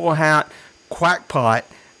tinfoil hat quackpot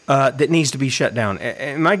that needs to be shut down.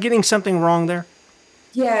 Am I getting something wrong there?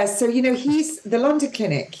 Yeah, so, he's the London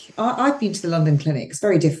clinic. I've been to the London clinic. It's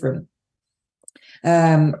very different.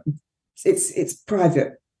 It's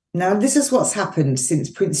private. Now, this is what's happened since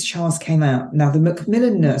Prince Charles came out. Now, the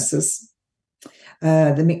Macmillan nurses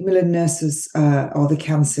are the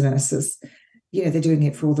cancer nurses. You know, they're doing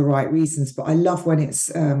it for all the right reasons. But I love when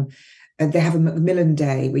it's they have a Macmillan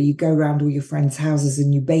Day where you go around all your friends' houses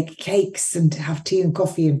and you bake cakes and have tea and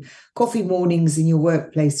coffee mornings in your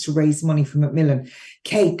workplace to raise money for Macmillan.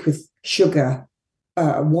 Cake with sugar,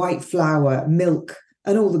 white flour, milk,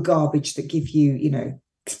 and all the garbage that give you, you know,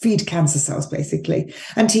 feed cancer cells, basically,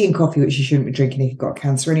 and tea and coffee, which you shouldn't be drinking if you've got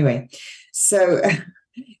cancer anyway. So,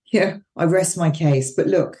 yeah, I rest my case. But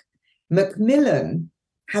look, Macmillan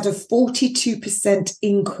had a 42%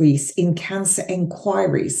 increase in cancer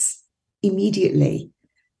inquiries immediately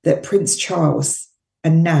that Prince Charles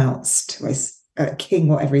announced, king,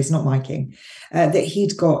 whatever, he's not my king, that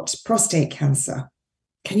he'd got prostate cancer.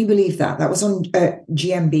 Can you believe that? That was on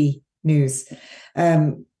GMB News.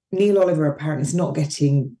 Neil Oliver apparently is not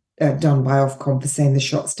getting done by Ofcom for saying the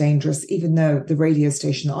shot's dangerous, even though the radio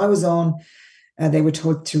station that I was on, they were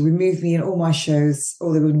told to remove me in all my shows,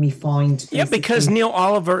 or they would be fined. Basically. Yeah, because Neil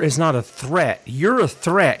Oliver is not a threat. You're a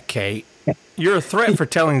threat, Kate. You're a threat for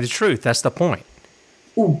telling the truth. That's the point.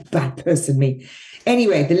 Oh, bad person, me.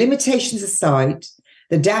 Anyway, the limitations aside,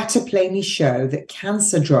 the data plainly show that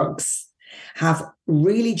cancer drugs have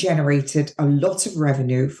really generated a lot of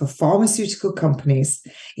revenue for pharmaceutical companies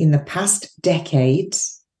in the past decade,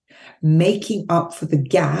 making up for the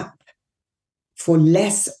gap for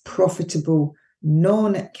less profitable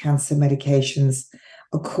non-cancer medications,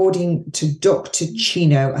 according to Dr.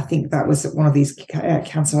 Chino. I think that was at one of these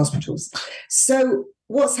cancer hospitals. So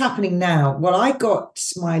what's happening now? Well, I got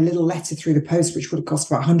my little letter through the post, which would have cost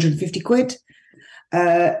about 150 quid,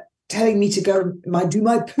 telling me to go do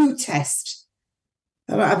my poo test.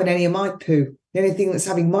 I'm not having any of my poo. The only thing that's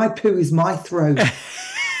having my poo is my throne,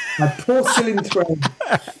 my porcelain throne.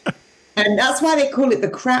 And that's why they call it the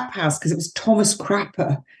crap house, because it was Thomas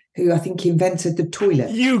Crapper who I think invented the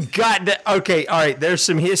toilet. You got that. Okay, all right. There's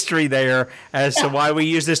some history there as to why we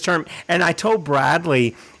use this term. And I told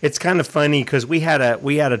Bradley, it's kind of funny because we had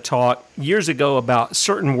a talk years ago about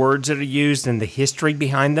certain words that are used and the history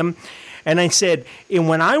behind them. And I said, and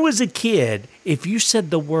when I was a kid, if you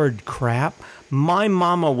said the word crap, my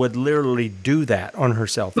mama would literally do that on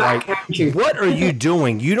herself. Like, what are you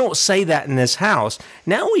doing? You don't say that in this house.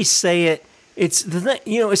 Now we say it. It's the thing,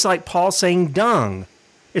 you know, it's like Paul saying dung.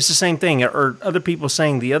 It's the same thing. Or other people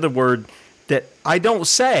saying the other word that I don't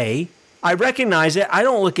say. I recognize it. I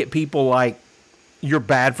don't look at people like you're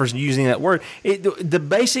bad for using that word. The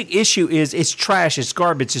basic issue is it's trash, it's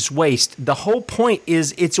garbage, it's waste. The whole point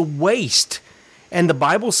is it's waste. And the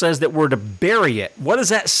Bible says that we're to bury it. What does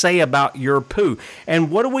that say about your poo?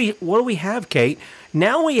 And what do we have, Kate?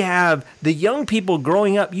 Now we have the young people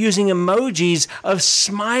growing up using emojis of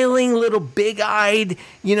smiling little big-eyed,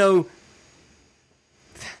 you know,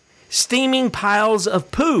 steaming piles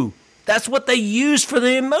of poo. That's what they use for the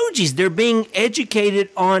emojis. They're being educated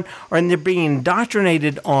on, and they're being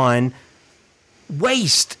indoctrinated on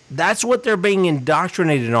waste. That's what they're being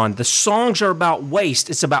indoctrinated on. The songs are about waste.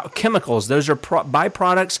 It's about chemicals. Those are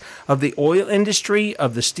byproducts of the oil industry,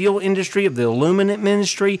 of the steel industry, of the aluminum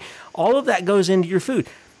industry. All of that goes into your food.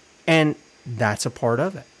 And that's a part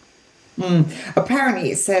of it.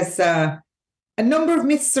 Apparently, it says a number of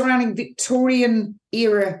myths surrounding Victorian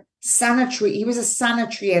era he was a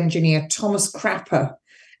sanitary engineer, Thomas Crapper,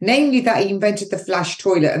 namely that he invented the flash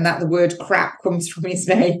toilet and that the word crap comes from his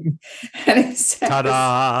name. And it says,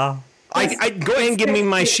 ta-da! I go ahead and give me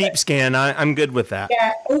my sheepskin. I'm good with that.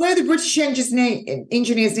 Yeah, although the British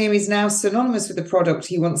engineer's name is now synonymous with the product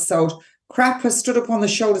he once sold, Crapper stood upon the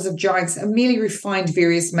shoulders of giants and merely refined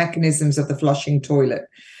various mechanisms of the flushing toilet.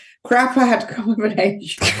 Crapper had come of an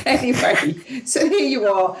age. Anyway, so here you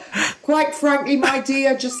are. Quite frankly, my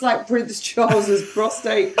dear, just like Prince Charles's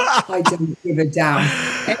prostate, I don't give a damn.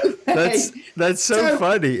 Anyway, that's so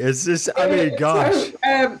funny. It's just, I mean, gosh.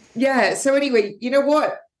 So anyway, you know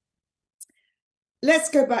what?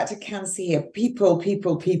 Let's go back to cancer here.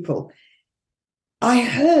 People. I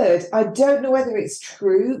heard, I don't know whether it's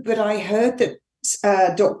true, but I heard that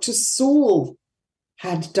Dr. Saul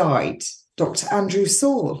had died. Dr. Andrew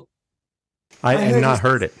Saul. I have not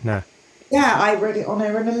heard it, no. Yeah, I read it on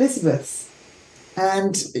Erin Elizabeth's.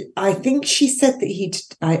 And I think she said that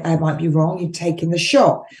I might be wrong, he'd taken the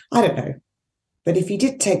shot. I don't know. But if he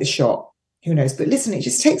did take the shot, who knows? But listen, it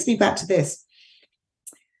just takes me back to this.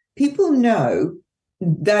 People know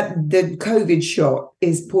that the COVID shot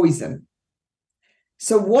is poison.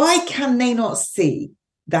 So why can they not see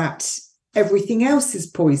that everything else is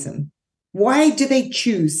poison? Why do they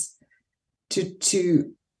choose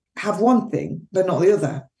to have one thing but not the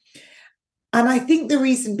other? And I think the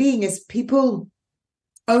reason being is people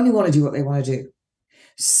only want to do what they want to do.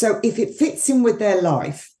 So if it fits in with their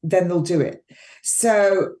life, then they'll do it.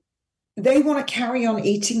 So they want to carry on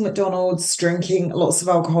eating McDonald's, drinking lots of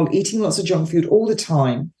alcohol, eating lots of junk food all the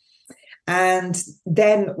time. And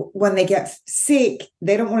then when they get sick,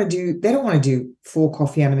 they don't want to do 4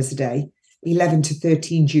 coffee enemas a day, 11 to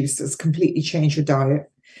 13 juices, completely change your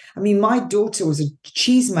diet. I mean, my daughter was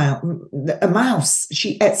a mouse.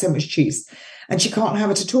 She ate so much cheese and she can't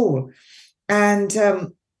have it at all.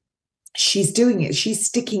 And she's doing it. She's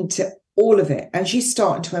sticking to all of it. And she's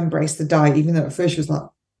starting to embrace the diet, even though at first she was like,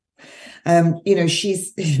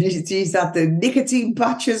 she's had the nicotine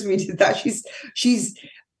patches. We did that. She's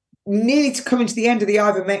nearly coming to the end of the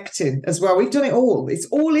ivermectin as well. We've done it all. It's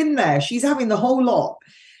all in there. She's having the whole lot.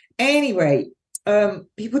 Anyway,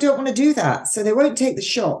 people don't want to do that. So they won't take the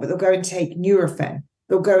shot, but they'll go and take Nurofen.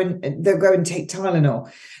 They'll go and take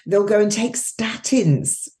Tylenol. They'll go and take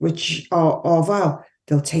statins, which are vile.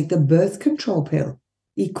 They'll take the birth control pill,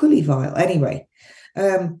 equally vile. Anyway,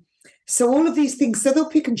 so all of these things, so they'll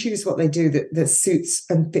pick and choose what they do that suits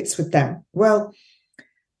and fits with them. Well,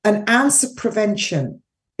 an ounce of prevention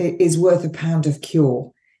is worth a pound of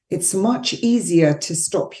cure. It's much easier to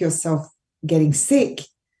stop yourself getting sick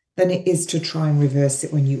than it is to try and reverse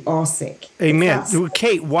it when you are sick. Amen.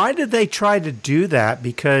 Kate, why did they try to do that?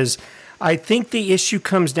 Because I think the issue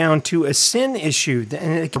comes down to a sin issue.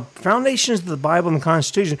 And the foundations of the Bible and the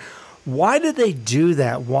Constitution, why did they do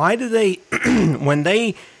that? Why do they, when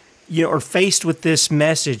they are faced with this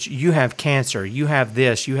message, you have cancer, you have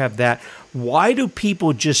this, you have that, why do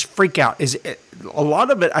people just freak out? A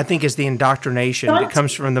lot of it, I think, is the indoctrination that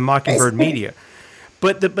comes from the Mockingbird media.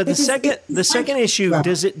 But the second issue,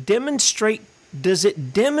 does it demonstrate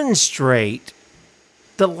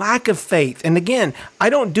the lack of faith? And again, I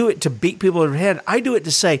don't do it to beat people over the head. I do it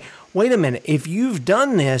to say, wait a minute, if you've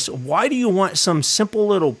done this, why do you want some simple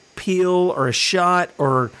little pill or a shot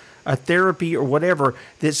or a therapy or whatever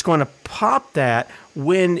that's going to pop that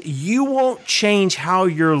when you won't change how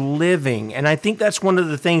you're living? And I think that's one of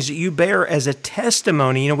the things that you bear as a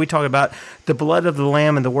testimony. We talk about the blood of the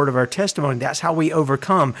Lamb and the word of our testimony. That's how we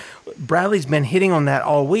overcome. Bradley's been hitting on that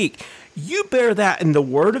all week. You bear that in the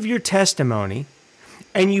word of your testimony,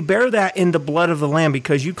 and you bear that in the blood of the Lamb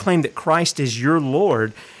because you claim that Christ is your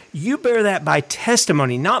Lord. You bear that by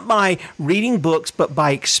testimony, not by reading books, but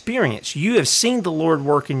by experience. You have seen the Lord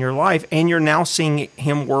work in your life, and you're now seeing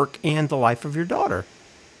him work in the life of your daughter.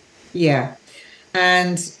 Yeah.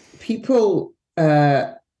 And people,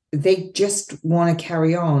 they just want to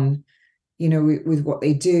carry on, with what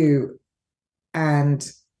they do. And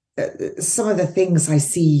some of the things I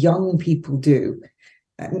see young people do,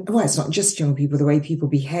 well, it's not just young people, the way people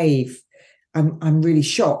behave, I'm really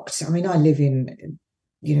shocked. I mean, I live in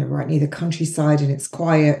right near the countryside, and it's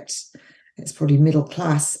quiet. It's probably middle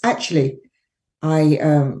class. Actually, I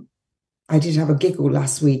did have a giggle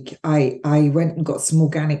last week. I went and got some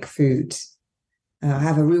organic food. I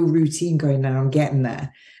have a real routine going now. I'm getting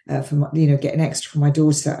there for getting extra for my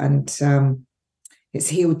daughter, and it's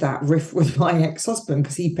healed that rift with my ex-husband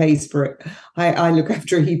because he pays for it. I look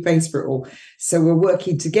after it, he pays for it all. So we're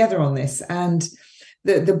working together on this. And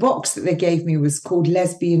the box that they gave me was called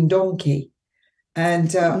Lesbian Donkey.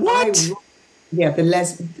 And what?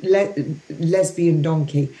 The Lesbian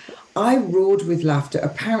Donkey. I roared with laughter.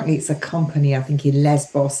 Apparently, it's a company, I think, in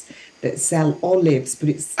Lesbos that sell olives, but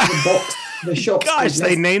it's the box, the shop. Gosh,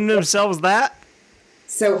 they named themselves that?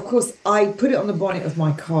 So, of course, I put it on the bonnet of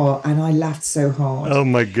my car, and I laughed so hard. Oh,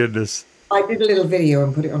 my goodness. I did a little video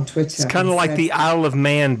and put it on Twitter. It's kind of like the Isle of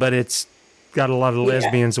Man, but it's got a lot of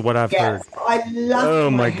lesbians, what I've heard. I laughed. Oh,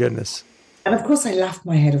 my goodness. And of course, I laughed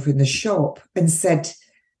my head off in the shop and said,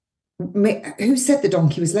 who said the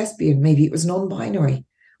donkey was lesbian? Maybe it was non-binary.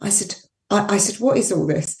 I said, what is all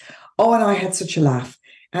this? Oh, and I had such a laugh.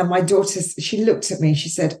 And my daughter, she looked at me and she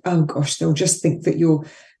said, oh, gosh, they'll just think that you're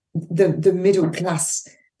the middle class,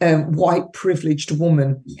 white privileged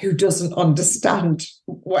woman who doesn't understand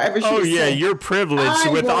whatever she said. Oh, yeah, you're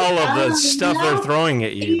privileged with all of the stuff they're throwing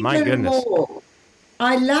at you. My goodness. More.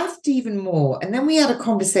 I laughed even more. And then we had a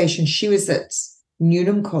conversation. She was at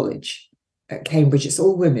Newnham College at Cambridge. It's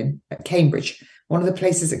all women at Cambridge. One of the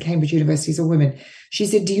places at Cambridge University is all women. She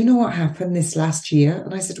said, do you know what happened this last year?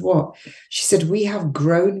 And I said, what? She said, we have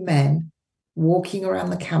grown men walking around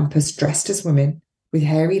the campus dressed as women with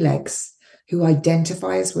hairy legs who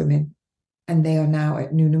identify as women. And they are now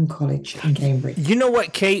at Newnham College in Cambridge. You know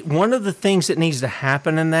what, Kate? One of the things that needs to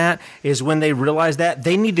happen in that is when they realize that,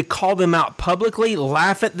 they need to call them out publicly,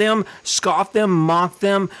 laugh at them, scoff them, mock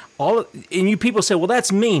them. And you people say, well,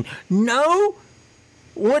 that's mean. No,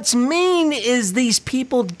 What's mean is these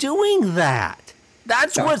people doing that.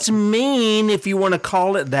 That's what's mean, if you want to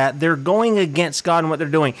call it that. They're going against God and what they're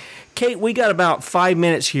doing. Kate, we got about 5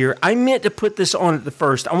 minutes here. I meant to put this on at the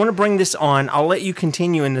first. I want to bring this on. I'll let you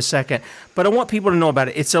continue in a second. But I want people to know about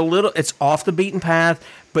it. It's off the beaten path,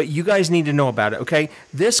 but you guys need to know about it, okay?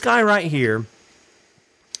 This guy right here,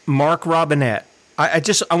 Mark Robinette. I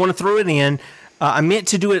want to throw it in. I meant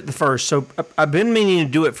to do it at the first, so I've been meaning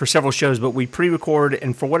to do it for several shows, but we pre-record,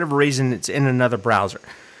 and for whatever reason, it's in another browser.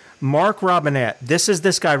 Mark Robinette. This is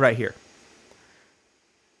this guy right here.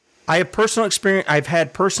 I've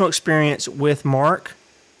had personal experience with Mark.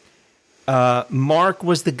 Mark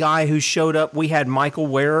was the guy who showed up. We had Michael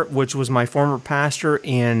Ware, which was my former pastor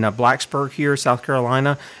in Blacksburg here, South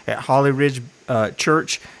Carolina, at Holly Ridge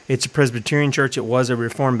Church. It's a Presbyterian church. It was a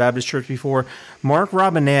Reformed Baptist church before. Mark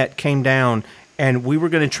Robinette came down, and we were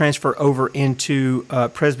going to transfer over into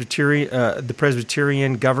the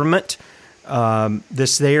Presbyterian government.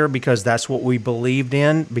 Because that's what we believed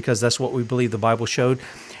in, because that's what we believe the Bible showed.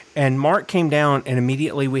 And Mark came down, and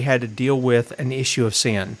immediately we had to deal with an issue of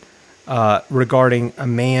sin regarding a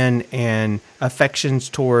man and affections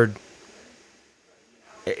toward,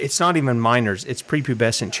 it's not even minors, it's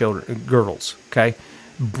prepubescent children, girls, okay?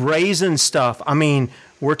 Brazen stuff. I mean,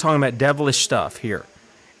 we're talking about devilish stuff here.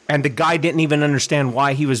 And the guy didn't even understand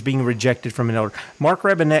why he was being rejected from an elder. Mark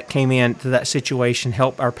Robinette came into that situation,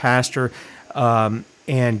 helped our pastor,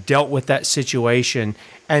 and dealt with that situation,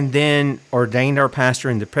 and then ordained our pastor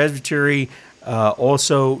in the presbytery.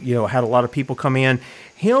 Also, had a lot of people come in.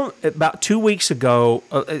 Him, about 2 weeks ago,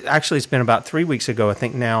 actually it's been about 3 weeks ago, I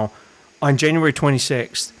think now, on January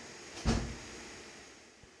 26th,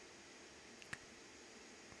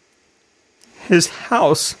 his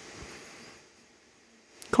house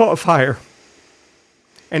caught fire.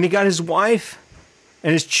 And he got his wife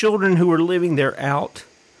and his children who were living there out.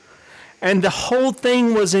 And the whole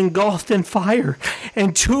thing was engulfed in fire.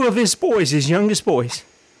 And two of his boys, his youngest boys,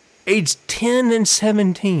 aged 10 and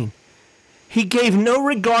 17, he gave no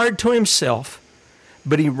regard to himself,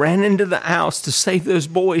 but he ran into the house to save those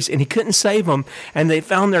boys, and he couldn't save them, and they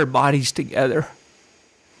found their bodies together.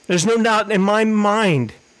 There's no doubt in my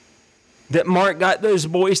mind that Mark got those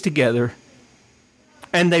boys together,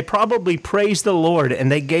 and they probably praised the Lord,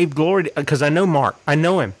 and they gave glory, because I know Mark. I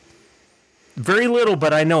know him. Very little,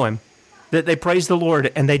 but I know him. That they praised the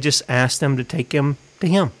Lord, and they just asked him to take him to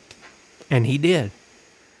him. And he did.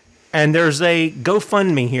 And there's a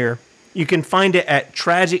GoFundMe here. You can find it at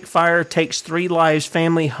Tragic Fire Takes 3 Lives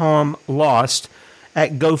Family Home Lost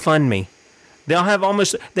at GoFundMe.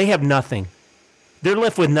 They have nothing. They're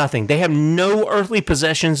left with nothing. They have no earthly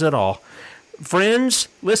possessions at all. Friends,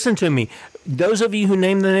 listen to me. Those of you who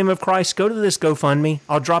name the name of Christ, go to this GoFundMe.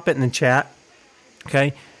 I'll drop it in the chat.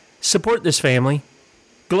 Okay? Support this family.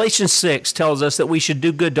 Galatians 6 tells us that we should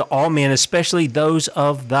do good to all men, especially those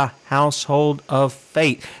of the household of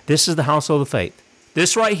faith. This is the household of faith.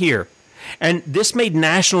 This right here. And this made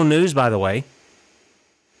national news, by the way.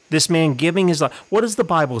 This man giving his life. What does the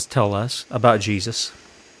Bible tell us about Jesus?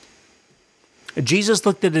 Jesus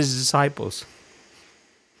looked at his disciples.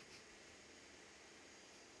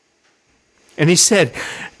 And he said,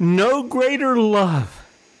 no greater love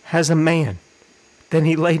has a man than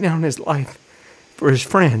he laid down his life for his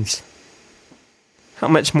friends. How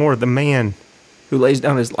much more the man who lays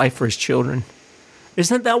down his life for his children?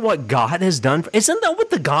 Isn't that what God has done? Isn't that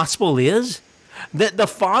what the gospel is? That the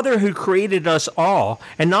Father who created us all,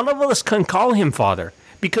 and none of us can call him Father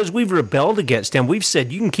because we've rebelled against him. We've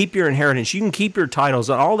said, you can keep your inheritance, you can keep your titles,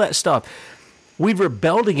 and all that stuff. We've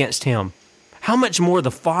rebelled against him. How much more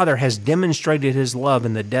the Father has demonstrated his love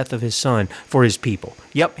in the death of his Son for his people.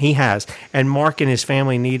 Yep, he has. And Mark and his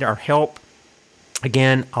family need our help.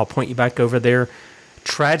 Again, I'll point you back over there.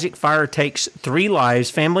 Tragic Fire Takes 3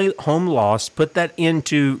 Lives, Family Home Lost. Put that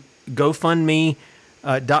into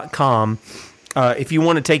GoFundMe.com. If you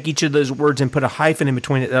want to take each of those words and put a hyphen in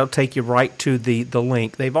between it, that'll take you right to the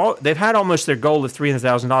link. They've had almost their goal of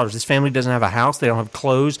 $300,000. This family doesn't have a house. They don't have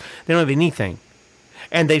clothes. They don't have anything.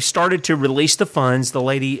 And they've started to release the funds. The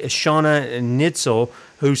lady, Shauna Nitzel,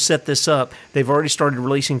 who set this up, they've already started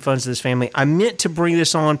releasing funds to this family. I meant to bring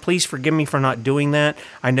this on. Please forgive me for not doing that.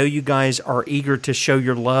 I know you guys are eager to show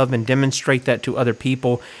your love and demonstrate that to other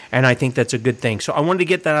people, and I think that's a good thing. So I wanted to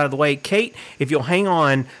get that out of the way. Kate, if you'll hang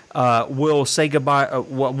on, we'll say goodbye.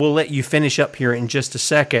 We'll let you finish up here in just a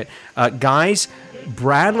second. Guys,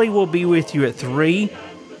 Bradley will be with you at 3.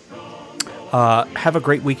 Have a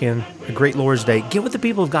great weekend, a great Lord's Day. Get with the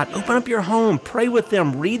people of God. Open up your home. Pray with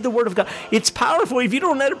them. Read the Word of God. It's powerful. If you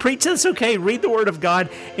don't know how to preach, that's okay. Read the Word of God.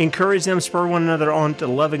 Encourage them. Spur one another on to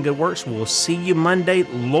love and good works. We'll see you Monday,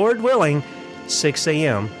 Lord willing, 6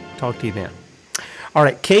 a.m. Talk to you then. All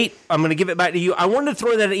right, Kate, I'm going to give it back to you. I wanted to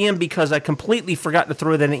throw that in because I completely forgot to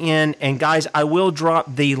throw that in. And guys, I will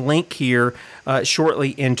drop the link here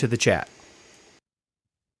shortly into the chat.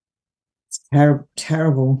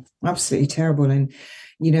 Terrible, absolutely terrible. And,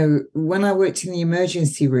 when I worked in the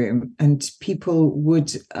emergency room and people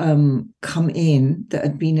would come in that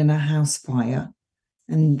had been in a house fire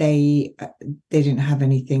and they didn't have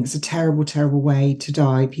anything. It's a terrible, terrible way to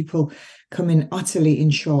die. People come in utterly in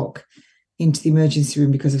shock into the emergency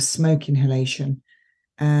room because of smoke inhalation.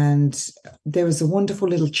 And there was a wonderful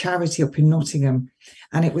little charity up in Nottingham,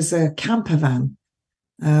 and it was a camper van.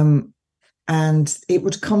 And it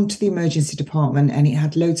would come to the emergency department, and it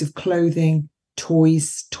had loads of clothing,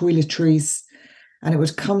 toys, toiletries, and it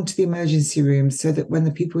would come to the emergency room so that when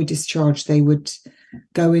the people were discharged, they would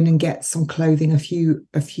go in and get some clothing, a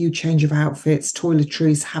few change of outfits,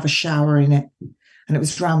 toiletries, have a shower in it. And it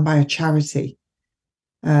was run by a charity,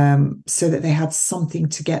 so that they had something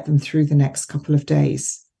to get them through the next couple of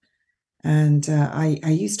days. And I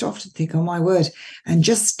used to often think, oh my word, and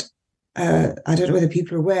just I don't know whether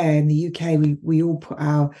people are aware, in the UK, we all put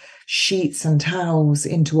our sheets and towels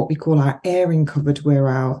into what we call our airing cupboard, where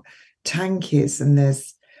our tank is, and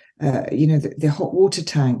there's, the hot water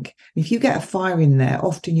tank. If you get a fire in there,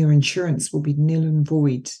 often your insurance will be nil and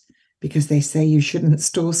void because they say you shouldn't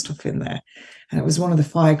store stuff in there. And it was one of the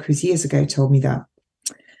fire crews years ago told me that.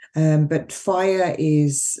 But fire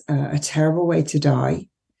is a terrible way to die,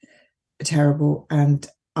 terrible. And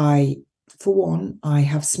for one, I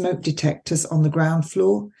have smoke detectors on the ground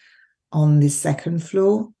floor. On the second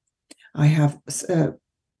floor, I have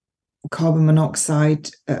carbon monoxide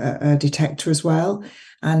detector as well.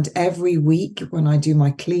 And every week when I do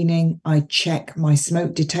my cleaning, I check my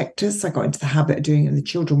smoke detectors. I got into the habit of doing it when the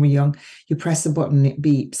children were young. You press a button, it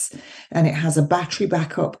beeps. And it has a battery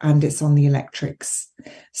backup, and it's on the electrics.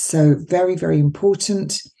 So very, very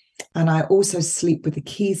important. And I also sleep with the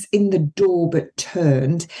keys in the door, but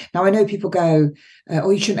turned. Now, I know people go,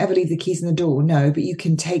 you shouldn't ever leave the keys in the door. No, but you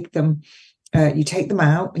can take them. You take them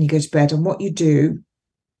out when you go to bed. And what you do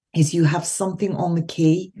is you have something on the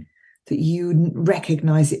key that you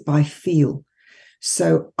recognize it by feel.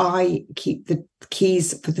 So I keep the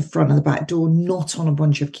keys for the front and the back door, not on a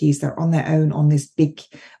bunch of keys. They're on their own on this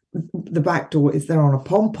the back door is there on a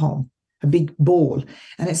pom-pom, a big ball.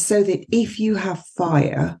 And it's so that if you have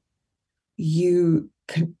fire, you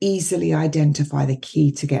can easily identify the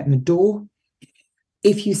key to get in the door.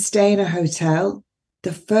 If you stay in a hotel,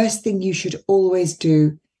 the first thing you should always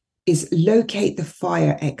do is locate the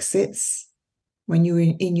fire exits when you're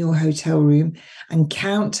in your hotel room and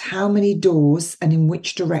count how many doors and in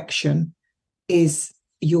which direction is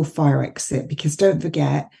your fire exit. Because don't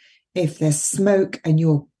forget, if there's smoke and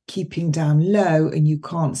you're keeping down low and you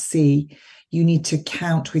can't see, you need to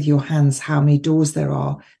count with your hands how many doors there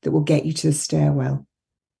are that will get you to the stairwell.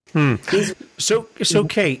 So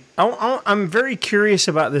Kate, I'm very curious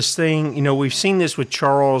about this thing. We've seen this with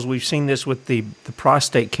Charles. We've seen this with the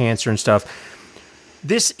prostate cancer and stuff.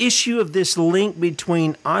 This issue of this link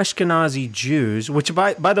between Ashkenazi Jews, which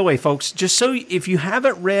by the way, folks, just so if you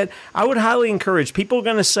haven't read, I would highly encourage. People are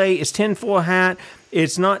going to say it's tinfoil hat.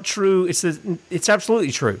 It's not true. It's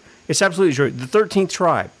absolutely true. It's absolutely true. The 13th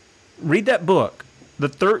tribe. Read that book, The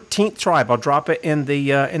 13th Tribe. I'll drop it in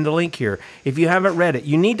the link here. If you haven't read it,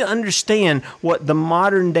 you need to understand what the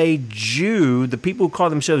modern day Jew, the people who call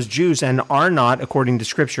themselves Jews and are not, according to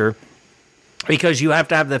Scripture, because you have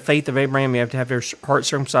to have the faith of Abraham, you have to have your heart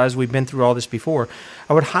circumcised. We've been through all this before.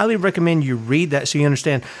 I would highly recommend you read that so you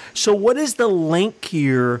understand. So what is the link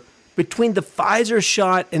here between the Pfizer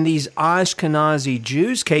shot and these Ashkenazi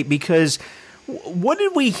Jews, Kate? Because what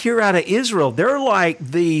did we hear out of Israel? They're like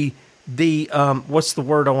the what's the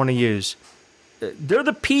word I want to use? They're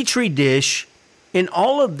the petri dish in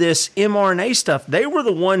all of this mRNA stuff. They were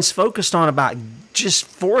the ones focused on about just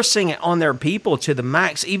forcing it on their people to the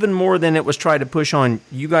max, even more than it was tried to push on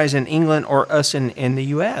you guys in England or us in the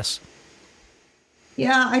US.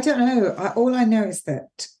 Yeah, I don't know. All I know is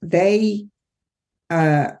that they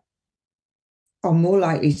are more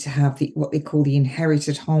likely to have what they call the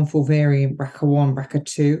inherited harmful variant BRCA1,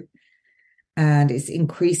 BRCA2, and it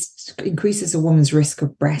increases a woman's risk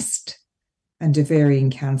of breast and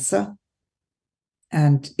ovarian cancer,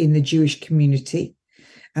 and in the Jewish community.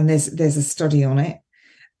 And there's a study on it.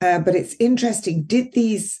 But it's interesting. Did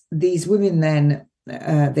these women then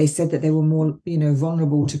they said that they were more,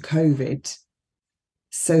 vulnerable to COVID.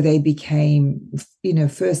 So they became,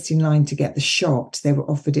 first in line to get the shot. They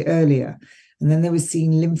were offered it earlier. And then they were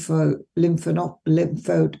seeing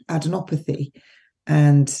lymphoadenopathy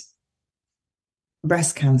and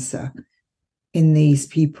breast cancer in these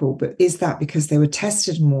people. But is that because they were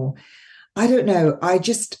tested more? I don't know. I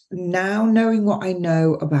just, now knowing what I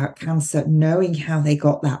know about cancer, knowing how they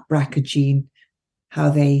got that BRCA gene, how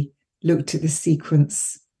they looked at the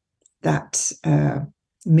sequence, that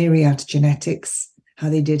myriad genetics, how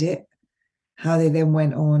they did it, how they then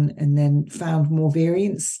went on and then found more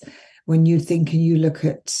variants. When you think and you look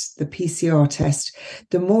at the PCR test,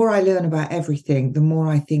 the more I learn about everything, the more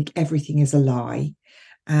I think everything is a lie.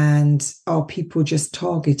 And are people just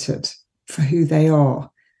targeted for who they are?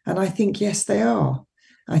 And I think, yes, they are.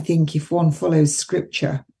 I think if one follows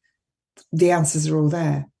scripture, the answers are all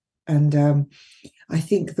there. And I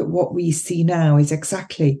think that what we see now is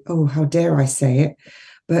exactly, how dare I say it,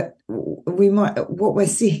 but what we're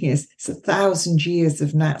seeing is it's 1,000 years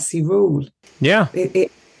of Nazi rule. Yeah.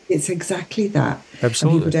 It's exactly that.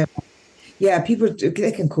 Absolutely. People,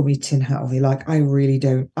 they can call me tin hat all they like. I really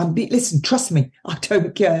don't. Listen, trust me, I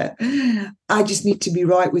don't care. I just need to be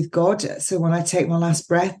right with God. So when I take my last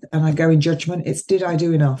breath and I go in judgment, it's, did I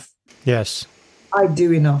do enough? Yes. I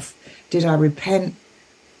do enough. Did I repent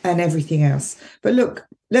and everything else? But look,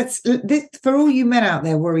 for all you men out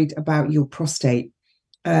there worried about your prostate,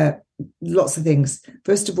 lots of things.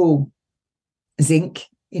 First of all, zinc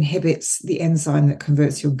inhibits the enzyme that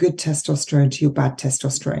converts your good testosterone to your bad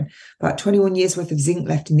testosterone. About 21 years worth of zinc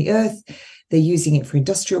left in the earth. They're using it for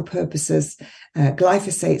industrial purposes.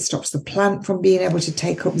 Glyphosate stops the plant from being able to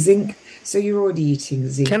take up zinc. So you're already eating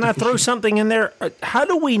zinc. Can I throw something in there? How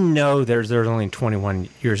do we know there's only 21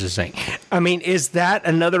 years of zinc? I mean, is that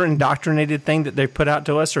another indoctrinated thing that they put out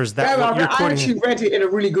to us, or is that what you're quoting? I actually read it in a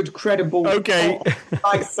really good, credible light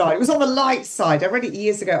side. It was on the light side. I read it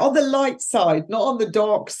years ago. On the light side, not on the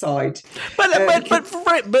dark side. But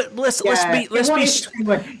let's be.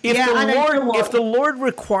 If the Lord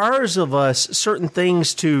requires of us certain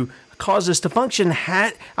things to cause us to function,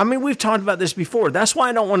 we've talked about this before. That's why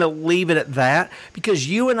I don't want to leave it at that, because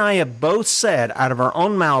you and I have both said out of our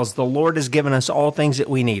own mouths, the Lord has given us all things that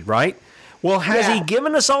we need, right? Well, has he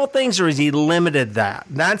given us all things, or has he limited that?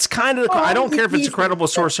 That's kind of I don't care if it's a credible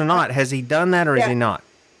source or not. Has he done that, or has he not?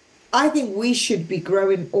 I think we should be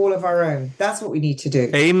growing all of our own. That's what we need to do.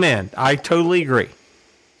 Amen. I totally agree.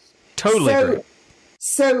 Totally agree.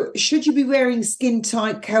 So should you be wearing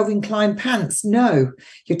skin-tight Calvin Klein pants? No.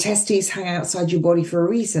 Your testes hang outside your body for a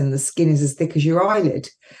reason. The skin is as thick as your eyelid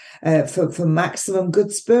for maximum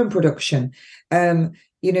good sperm production.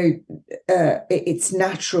 It's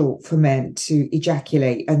natural for men to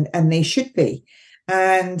ejaculate, and they should be.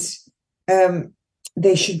 And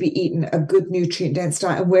they should be eating a good nutrient-dense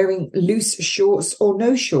diet and wearing loose shorts or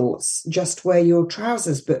no shorts. Just wear your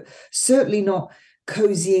trousers, but certainly not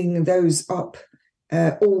cozying those up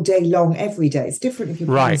all day long, every day. It's different if you're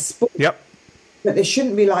playing sport. Yep. But there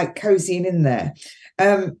shouldn't be like cozying in there.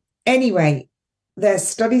 Anyway, there's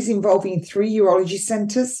studies involving 3 urology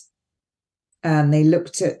centers, and they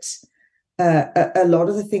looked at a lot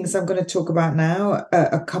of the things I'm going to talk about now.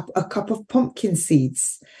 A cup of pumpkin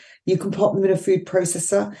seeds. You can pop them in a food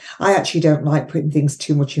processor. I actually don't like putting things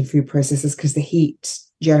too much in food processors because the heat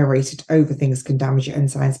generated over things can damage your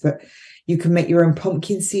enzymes, but you can make your own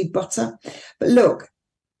pumpkin seed butter. But look,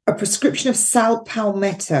 a prescription of sal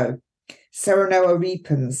palmetto, Serenoa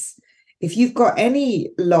repens. If you've got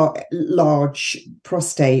any large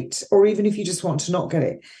prostate, or even if you just want to not get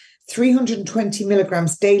it, 320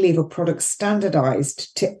 milligrams daily of a product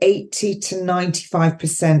standardized to 80 to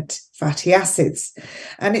 95% fatty acids.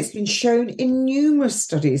 And it's been shown in numerous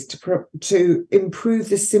studies to improve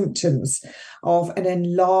the symptoms of an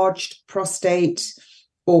enlarged prostate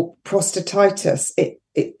or prostatitis.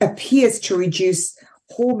 It appears to reduce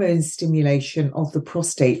hormone stimulation of the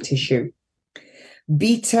prostate tissue.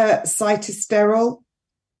 Beta cytosterol,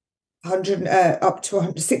 up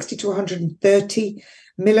to 60 to 130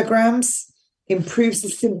 milligrams, improves the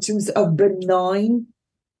symptoms of benign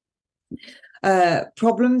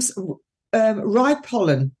problems. Rye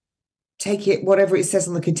pollen, take it, whatever it says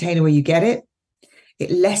on the container where you get it.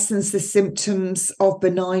 It lessens the symptoms of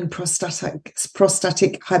benign prostatic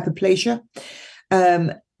hyperplasia.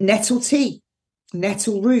 Nettle tea,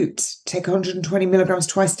 nettle root, take 120 milligrams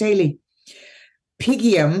twice daily.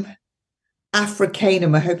 Pygium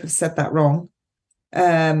africanum, I hope I've said that wrong.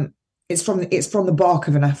 It's from the bark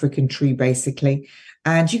of an African tree, basically.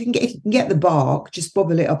 And if you can get the bark, just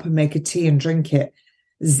bobble it up and make a tea and drink it.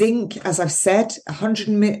 Zinc, as I've said,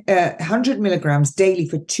 100 milligrams daily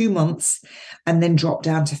for 2 months, and then drop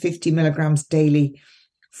down to 50 milligrams daily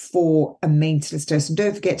for a maintenance dose. And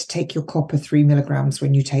don't forget to take your copper 3 milligrams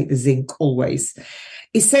when you take the zinc always.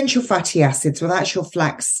 Essential fatty acids, well, that's your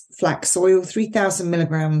flax oil, 3,000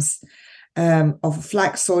 milligrams of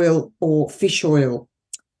flax oil or fish oil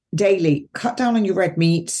daily. Cut down on your red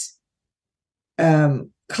meat,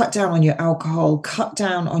 cut down on your alcohol, cut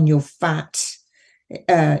down on your fat.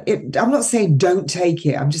 I'm not saying don't take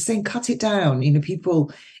it. I'm just saying cut it down. You know,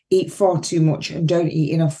 people eat far too much and don't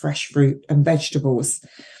eat enough fresh fruit and vegetables.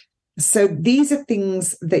 So these are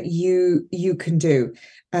things that you can do.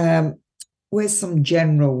 Where's some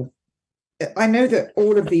general? I know that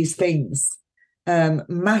all of these things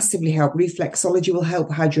massively help. Reflexology will help.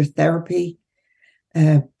 Hydrotherapy.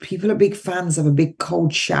 People are big fans of a big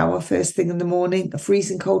cold shower first thing in the morning. A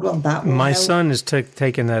freezing cold one. That will My help. son is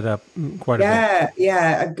taking that up quite a bit.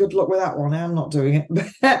 Yeah. Good luck with that one. I'm not doing it.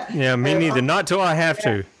 Yeah, me neither. Not till I have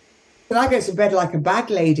to. But I go to bed like a bag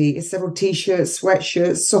lady. It's several t-shirts,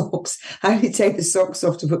 sweatshirts, socks. I only take the socks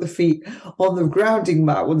off to put the feet on the grounding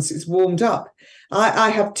mat once it's warmed up. I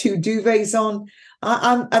have 2 duvets on,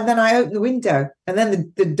 and then I open the window, and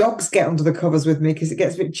then the dogs get under the covers with me because it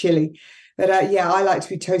gets a bit chilly. But I like to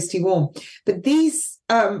be toasty warm. But these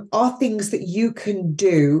are things that you can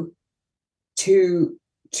do to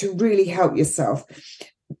really help yourself.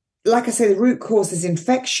 Like I say, the root cause is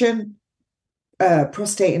infection.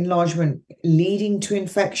 Prostate enlargement leading to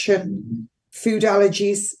infection, food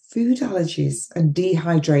allergies and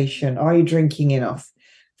dehydration. Are you drinking enough?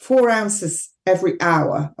 4 ounces every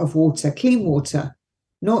hour of water, clean water,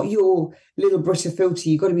 not your little Brita filter.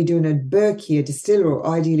 You've got to be doing a Berkey, a distiller, or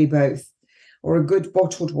ideally both, or a good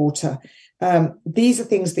bottled water. These are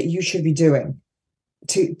things that you should be doing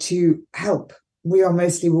to help. We are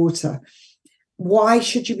mostly water. Why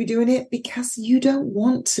should you be doing it? Because you don't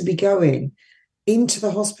want to be going into the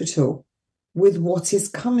hospital with what is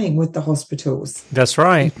coming with the hospitals. That's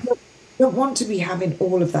right. You don't want to be having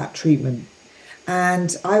all of that treatment.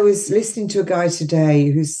 And I was listening to a guy today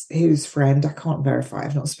whose friend, I can't verify,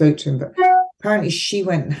 I've not spoke to him, but apparently she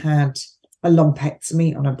went and had a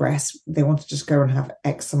lumpectomy on her breast. They wanted to just go and have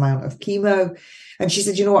X amount of chemo. And she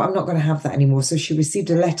said, you know what, I'm not going to have that anymore. So she received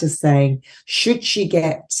a letter saying, should she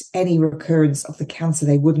get any recurrence of the cancer,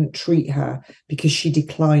 they wouldn't treat her because she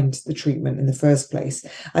declined the treatment in the first place.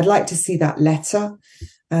 I'd like to see that letter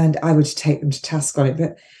and I would take them to task on it.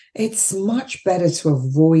 But it's much better to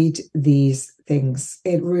avoid these things.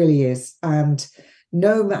 It really is. And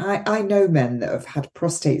I know men that have had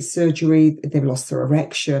prostate surgery, they've lost their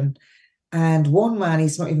erection. And one man,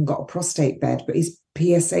 he's not even got a prostate bed, but his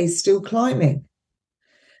PSA is still climbing.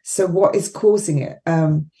 So what is causing it?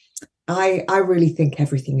 I really think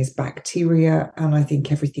everything is bacteria, and I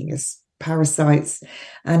think everything is parasites.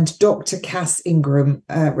 And Dr. Cass Ingram,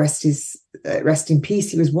 rest in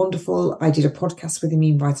peace, he was wonderful. I did a podcast with him. He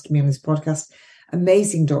invited me on his podcast.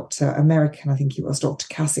 Amazing doctor, American, I think he was, Dr.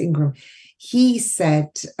 Cass Ingram. He said,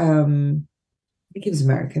 I think he was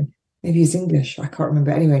American, maybe he's English, I can't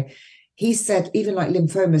remember. Anyway, he said, even like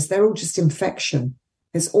lymphomas, they're all just infection.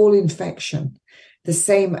 It's all infection. The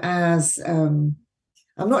same as, I'm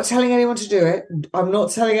not telling anyone to do it.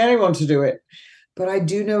 But I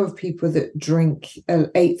do know of people that drink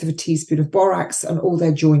 1/8 of a teaspoon of borax and all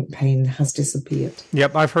their joint pain has disappeared.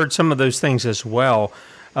 Yep, I've heard some of those things as well.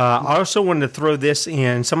 I also wanted to throw this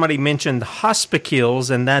in. Somebody mentioned hospicles,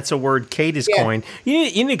 and that's a word Kate has coined.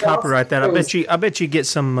 You need to copyright that. I bet you get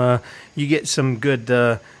some good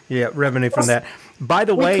revenue from that. By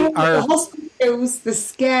the way, the hospitals, the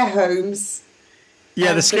scare homes.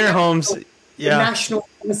 Yeah, the scare homes. Yeah. The National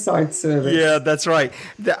Homicide Service. Yeah, that's right.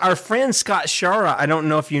 Our friend Scott Shara, I don't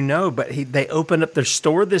know if you know, but they opened up their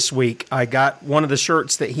store this week. I got one of the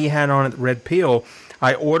shirts that he had on at Red Pill.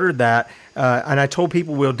 I ordered that, and I told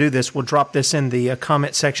people we'll do this. We'll drop this in the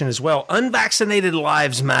comment section as well. Unvaccinated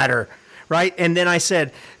lives matter, right? And then I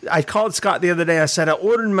called Scott the other day. I said, I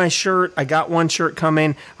ordered my shirt. I got one shirt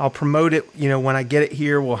coming. I'll promote it. When I get it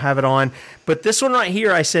here, we'll have it on. But this one right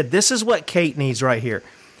here, I said, this is what Kate needs right here.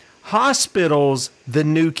 Hospitals, the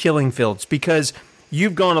new killing fields, because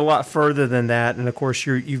you've gone a lot further than that, and of course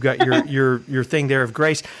you've got your thing there of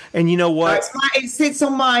grace. And you know what? It sits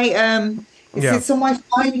on my sits on my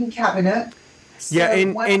filing cabinet. So yeah,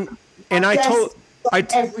 and I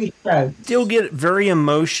every show still get very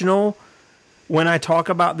emotional when I talk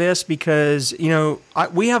about this because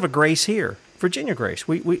we have a Grace here, Virginia Grace.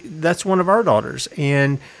 We that's one of our daughters,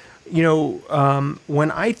 and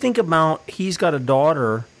when I think about he's got a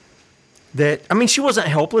daughter that, I mean, she wasn't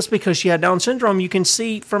helpless because she had Down syndrome. You can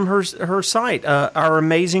see from her site,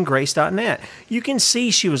 ouramazinggrace.net. You can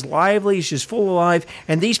see she was lively, she was full of life,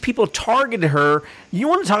 and these people targeted her. You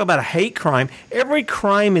want to talk about a hate crime? Every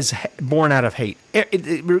crime is born out of hate.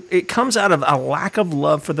 It comes out of a lack of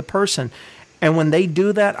love for the person. And when they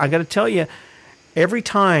do that, I got to tell you, every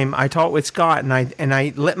time I talk with Scott and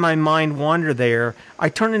I let my mind wander there, I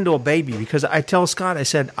turn into a baby because I tell Scott, I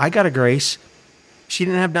said, I got a Grace. She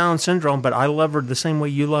didn't have Down syndrome, but I love her the same way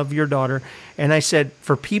you love your daughter. And I said,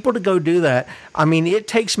 for people to go do that, I mean, it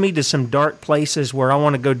takes me to some dark places where I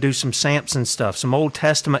want to go do some Samson stuff, some Old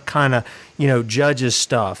Testament kind of, Judges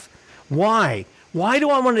stuff. Why? Why do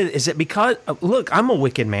I want to? Is it because, look, I'm a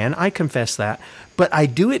wicked man. I confess that. But I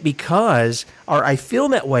do it because, or I feel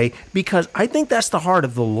that way because I think that's the heart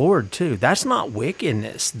of the Lord, too. That's not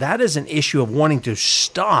wickedness. That is an issue of wanting to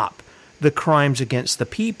stop the crimes against the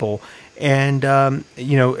people. And,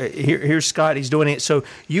 here's Scott. He's doing it. So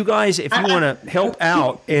you guys, if you want to help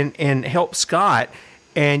out and help Scott,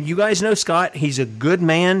 and you guys know Scott, he's a good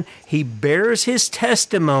man. He bears his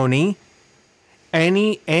testimony, and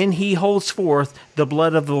he holds forth the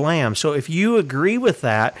blood of the Lamb. So if you agree with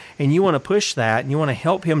that and you want to push that and you want to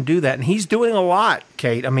help him do that, and he's doing a lot,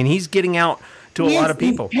 Kate. I mean, he's getting out to a lot of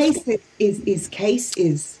people. His case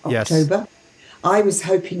is Yes. October. I was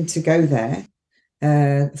hoping to go there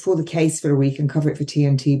for the case for a week and cover it for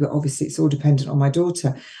TNT, but obviously it's all dependent on my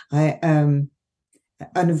daughter. And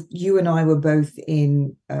you and I were both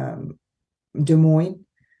in Des Moines.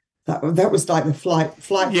 That was like the flight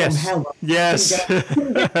Yes. from hell. Yes.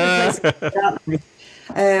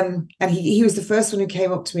 And he was the first one who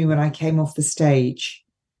came up to me when I came off the stage,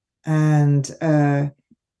 and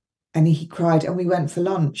he cried, and we went for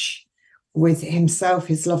lunch with himself,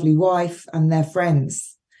 his lovely wife, and their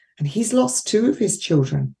friends. And he's lost 2 of his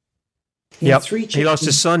children. He had 3 children. He lost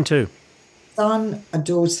his son too. Son, a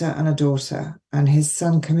daughter, and his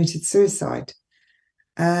son committed suicide.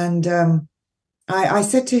 And I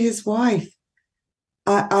said to his wife,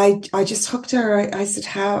 I just hugged her. I said,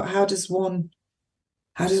 how does one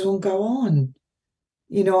go on?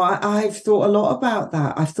 I've thought a lot about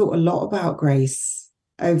that. I've thought a lot about Grace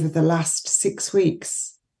over the last 6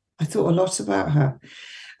 weeks. I thought a lot about her.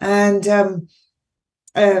 And,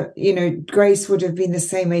 Grace would have been the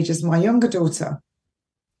same age as my younger daughter.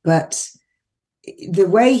 But the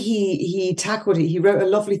way he tackled it, he wrote a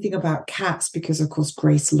lovely thing about cats because, of course,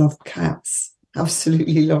 Grace loved cats,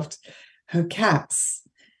 absolutely loved her cats.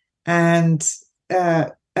 And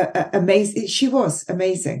amazing, she was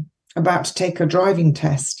amazing, about to take her driving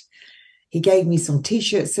test. He gave me some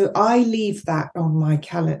T-shirts. So I leave that on my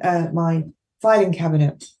my filing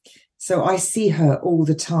cabinet. So I see her all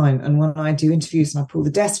the time. And when I do interviews and I pull the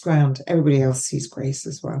desk round, everybody else sees Grace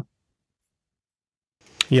as well.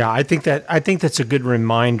 Yeah, I think that's a good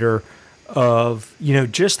reminder of,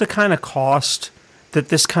 just the kind of cost that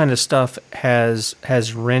this kind of stuff has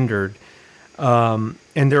rendered. And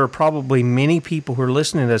there are probably many people who are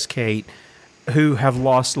listening to this, Kate, who have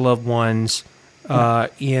lost loved ones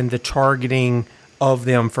in the targeting of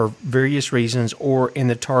them for various reasons, or in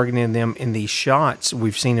the targeting of them in these shots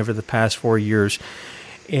we've seen over the past 4 years.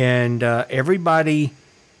 And everybody,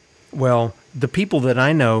 well, the people that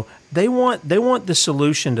I know, they want the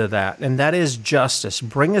solution to that, and that is justice.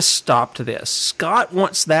 Bring a stop to this. Scott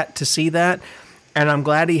wants to see that, and I'm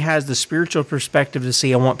glad he has the spiritual perspective to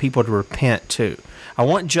see I want people to repent too. I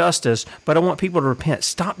want justice, but I want people to repent.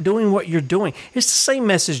 Stop doing what you're doing. It's the same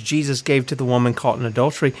message Jesus gave to the woman caught in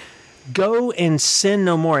adultery. Go and sin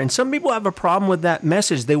no more. And some people have a problem with that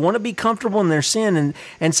message. They want to be comfortable in their sin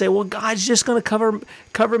and say, well, God's just going to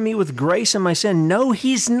cover me with grace in my sin. No,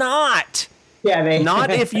 he's not. Yeah, not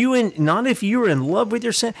if you're in love with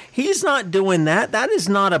your sin. He's not doing that. That is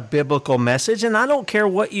not a biblical message. And I don't care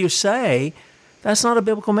what you say. That's not a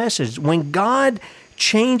biblical message. When God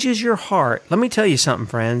changes your heart, let me tell you something,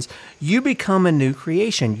 friends. You become a new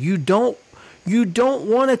creation. You don't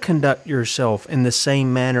want to conduct yourself in the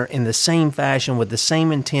same manner, in the same fashion, with the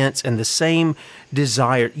same intents and the same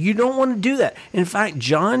desire. You don't want to do that. In fact,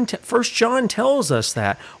 1 John tells us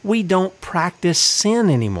that we don't practice sin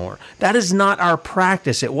anymore. That is not our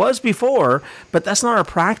practice. It was before, but that's not our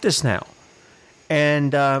practice now.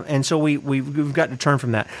 And so we've got to turn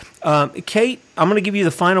from that. Kate, I'm going to give you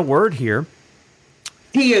the final word here.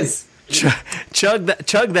 Tears. Chug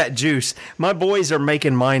that juice. My boys are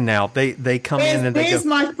making mine now. They come in and they go. Here's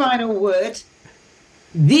my final word.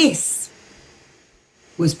 This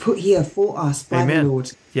was put here for us by Amen. the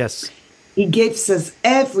Lord. Yes. He gives us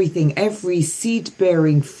everything, every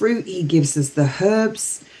seed-bearing fruit. He gives us the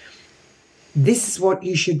herbs. This is what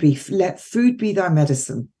you should be. Let food be thy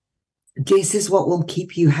medicine. This is what will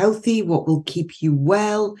keep you healthy, what will keep you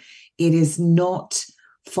well. It is not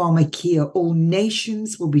pharmakia. All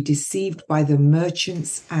nations will be deceived by the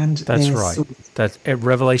merchants and That's their right. swords. That's at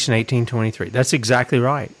Revelation 18:23. That's exactly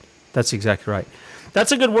right. That's exactly right.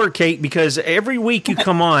 That's a good word, Kate, because every week you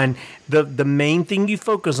come on, the main thing you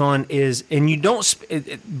focus on is, and you don't,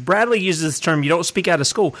 Bradley uses this term, you don't speak out of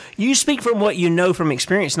school. You speak from what you know from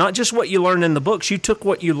experience, not just what you learned in the books. You took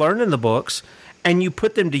what you learned in the books and you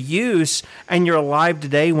put them to use, and you're alive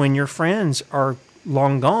today when your friends are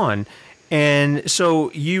long gone. And so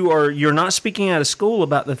you're not speaking out of school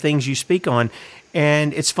about the things you speak on.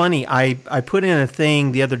 And it's funny, I put in a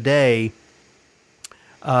thing the other day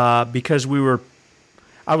because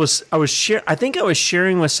I think I was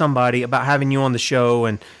sharing with somebody about having you on the show,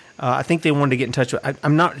 and I think they wanted to get in touch with.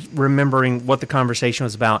 I'm not remembering what the conversation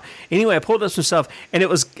was about. Anyway, I pulled up some stuff, and it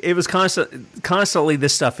was constantly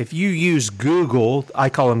this stuff. If you use Google, I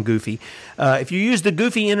call him Goofy. If you use the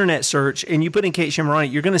Goofy internet search and you put in Kate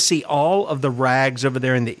Shemirani, you're going to see all of the rags over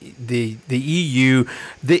there in the EU,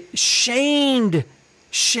 the shamed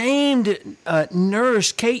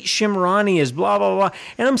nurse Kate Shemirani is blah blah blah,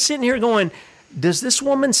 and I'm sitting here going, does this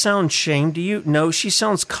woman sound shamed to you? No, she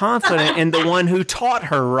sounds confident in the one who taught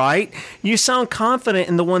her, right? You sound confident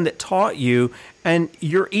in the one that taught you, and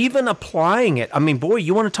you're even applying it. I mean, boy,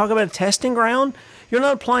 you want to talk about a testing ground? You're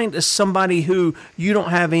not applying it to somebody who you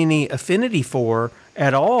don't have any affinity for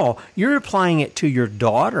at all. You're applying it to your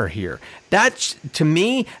daughter here. That's, to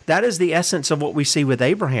me, that is the essence of what we see with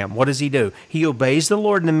Abraham. What does he do? He obeys the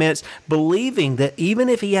Lord in the midst, believing that even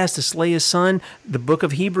if he has to slay his son, the book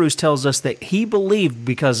of Hebrews tells us that he believed,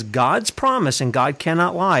 because God's promise, and God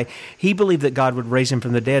cannot lie, he believed that God would raise him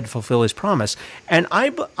from the dead to fulfill his promise. And I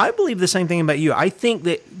believe the same thing about you. I think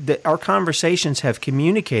that our conversations have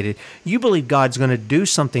communicated. You believe God's going to do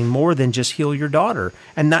something more than just heal your daughter,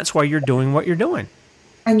 and that's why you're doing what you're doing.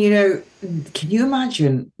 And, can you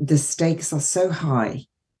imagine, the stakes are so high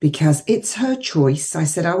because it's her choice. I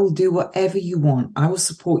said, I will do whatever you want. I will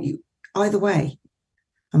support you either way.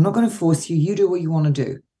 I'm not going to force you. You do what you want to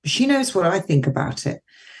do. She knows what I think about it.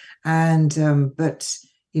 And, but,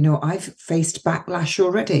 I've faced backlash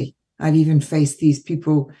already. I've even faced these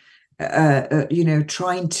people,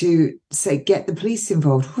 trying to say, get the police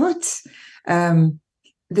involved. What?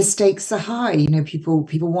 The stakes are high. People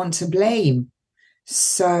want to blame.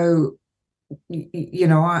 So,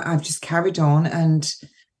 I've just carried on, and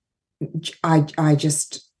I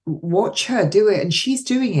just watch her do it, and she's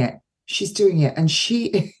doing it. She's doing it, and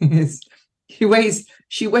she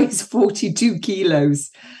weighs 42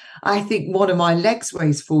 kilos. I think one of my legs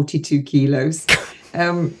weighs 42 kilos.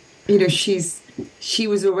 She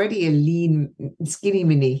was already a lean, skinny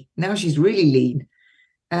mini. Now she's really lean,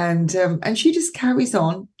 and she just carries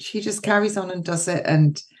on. She just carries on and does it,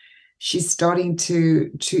 and she's starting to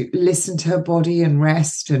listen to her body and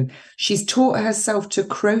rest. And she's taught herself to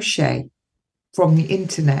crochet from the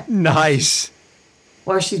internet. Nice.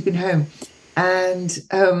 While she's been home. And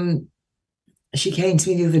she came to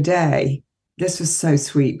me the other day. This was so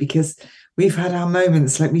sweet because we've had our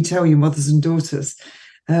moments, let me tell you, mothers and daughters.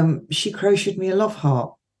 She crocheted me a love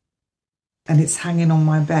heart, and it's hanging on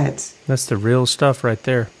my bed. That's the real stuff right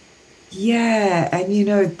there. Yeah. And,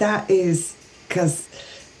 that is because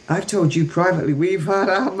I've told you privately, we've had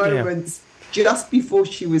our moments just before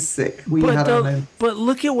she was sick. But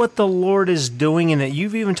look at what the Lord is doing in it.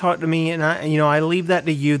 You've even talked to me, and I leave that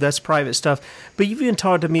to you. That's private stuff. But you've even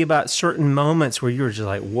talked to me about certain moments where you were just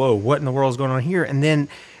like, "Whoa, what in the world is going on here?" And then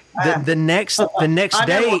the next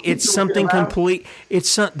day, it's something complete.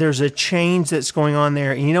 There's a change that's going on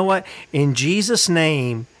there. And you know what? In Jesus'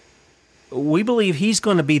 name, we believe He's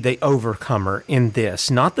going to be the overcomer in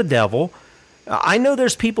this, not the devil. I know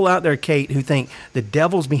there's people out there, Kate, who think the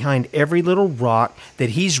devil's behind every little rock,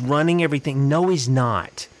 that he's running everything. No, he's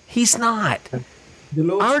not. He's not.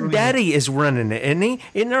 Our daddy is running it, isn't he?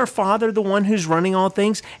 Isn't our Father the one who's running all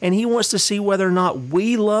things? And he wants to see whether or not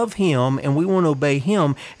we love him and we want to obey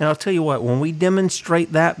him. And I'll tell you what, when we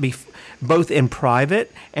demonstrate that both in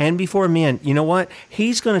private and before men, you know what?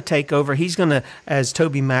 He's going to take over. He's going to, as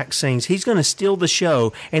Toby Mac sings, he's going to steal the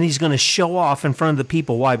show, and he's going to show off in front of the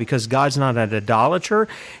people. Why? Because God's not an idolater.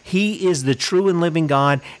 He is the true and living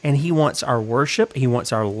God, and he wants our worship. He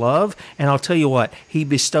wants our love. And I'll tell you what, he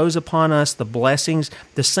bestows upon us the blessings,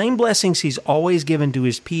 the same blessings he's always given to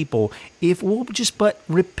his people, if we'll just but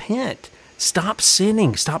repent. Stop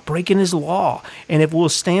sinning. Stop breaking his law. And if we'll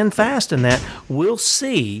stand fast in that, we'll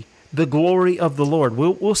see the glory of the Lord.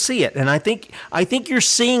 We'll see it. And I think you're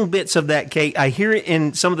seeing bits of that, Kate. I hear it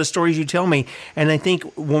in some of the stories you tell me. And I think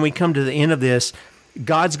when we come to the end of this,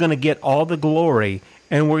 God's going to get all the glory,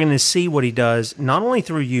 and we're going to see what he does, not only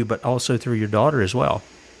through you, but also through your daughter as well.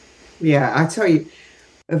 Yeah, I tell you,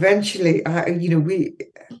 eventually,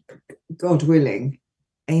 God willing,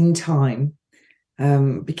 in time,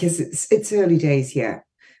 because it's early days yet,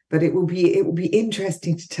 but it will be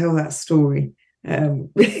interesting to tell that story,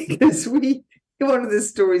 because one of the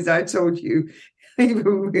stories I told you,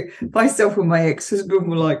 even myself and my ex-husband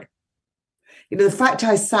were like, the fact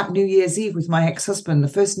I sat New Year's Eve with my ex-husband, the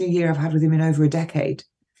first New Year I've had with him in over a decade,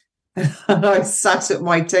 and I sat at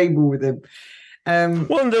my table with him.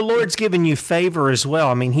 Well, and the Lord's given you favor as well.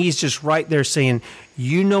 I mean, he's just right there saying,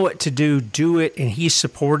 you know what to do it, and he's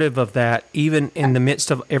supportive of that, even in the midst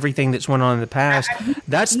of everything that's went on in the past.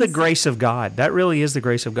 That's the grace of God. That really is the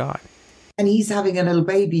grace of God. And he's having a little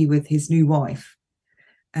baby with his new wife.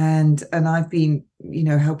 And I've been,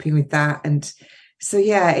 helping with that. And so,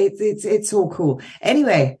 yeah, it's all cool.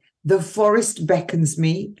 Anyway, the forest beckons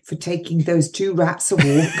me for taking those two rats a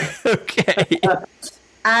walk. Okay.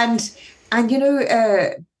 And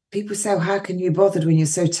people say, how can you be bothered when you're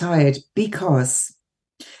so tired? Because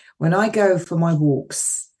when I go for my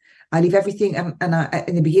walks, I leave everything. And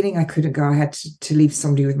in the beginning, I couldn't go. I had to leave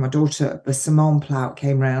somebody with my daughter. The Simone Plout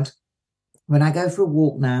came round. When I go for a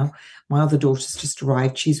walk now, my other daughter's just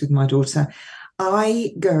arrived. She's with my daughter.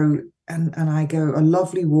 I go and I go a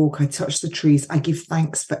lovely walk. I touch the trees. I give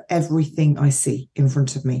thanks for everything I see in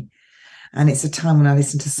front of me. And it's a time when I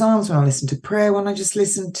listen to Psalms, when I listen to prayer, when I just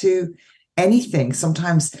listen to anything.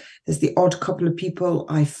 Sometimes there's the odd couple of people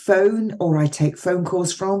I phone or I take phone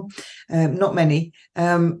calls from, not many,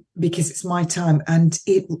 because it's my time, and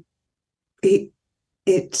it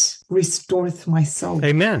restoreth my soul.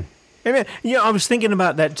 Amen. Amen. I was thinking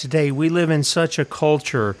about that today. We live in such a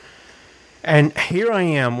culture, and here I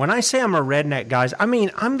am. When I say I'm a redneck, guys, I mean,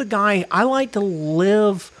 I'm the guy, I like to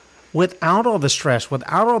live without all the stress,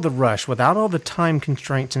 without all the rush, without all the time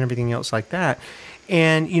constraints and everything else like that.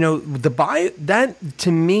 And, that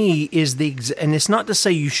to me is and it's not to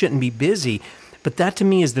say you shouldn't be busy, but that to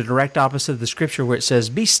me is the direct opposite of the scripture where it says,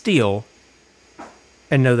 be still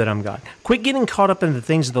and know that I'm God. Quit getting caught up in the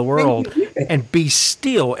things of the world and be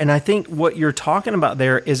still. And I think what you're talking about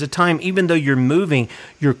there is a time, even though you're moving,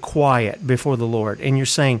 you're quiet before the Lord and you're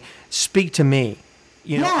saying, speak to me.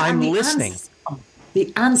 I'm listening.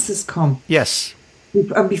 The answers come. Yes.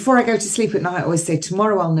 And before I go to sleep at night, I always say,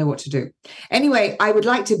 tomorrow I'll know what to do. Anyway, I would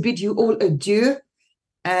like to bid you all adieu.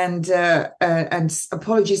 And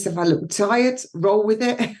apologies if I look tired. Roll with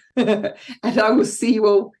it. And I will see you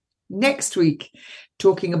all next week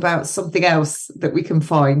talking about something else that we can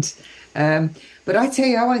find. But I tell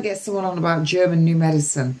you, I want to get someone on about German new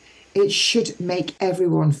medicine. It should make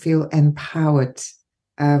everyone feel empowered.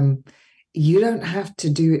 You don't have to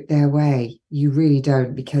do it their way. You really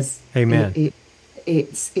don't, because Amen.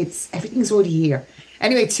 It's everything's already here.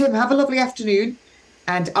 Anyway, Tim, have a lovely afternoon,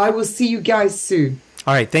 and I will see you guys soon.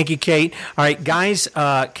 All right. Thank you, Kate. All right, guys,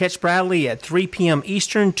 catch Bradley at 3 p.m.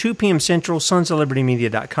 Eastern, 2 p.m. Central,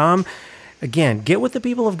 sonsoflibertymedia.com. Again, get with the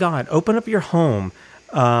people of God. Open up your home.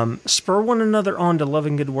 Spur one another on to love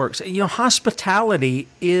and good works. Hospitality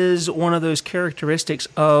is one of those characteristics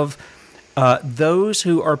of those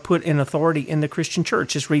who are put in authority in the Christian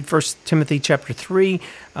church. Just read 1 Timothy chapter 3,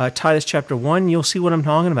 Titus chapter 1. You'll see what I'm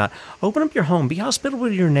talking about. Open up your home. Be hospitable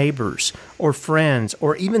to your neighbors or friends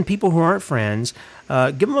or even people who aren't friends.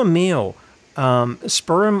 Give them a meal.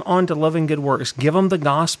 Spur them on to loving good works. Give them the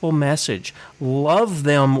gospel message. Love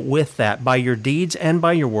them with that by your deeds and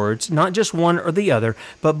by your words, not just one or the other,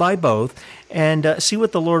 but by both, and see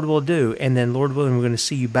what the Lord will do. And then, Lord willing, we're going to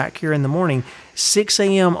see you back here in the morning, 6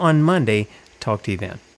 a.m. on Monday. Talk to you then.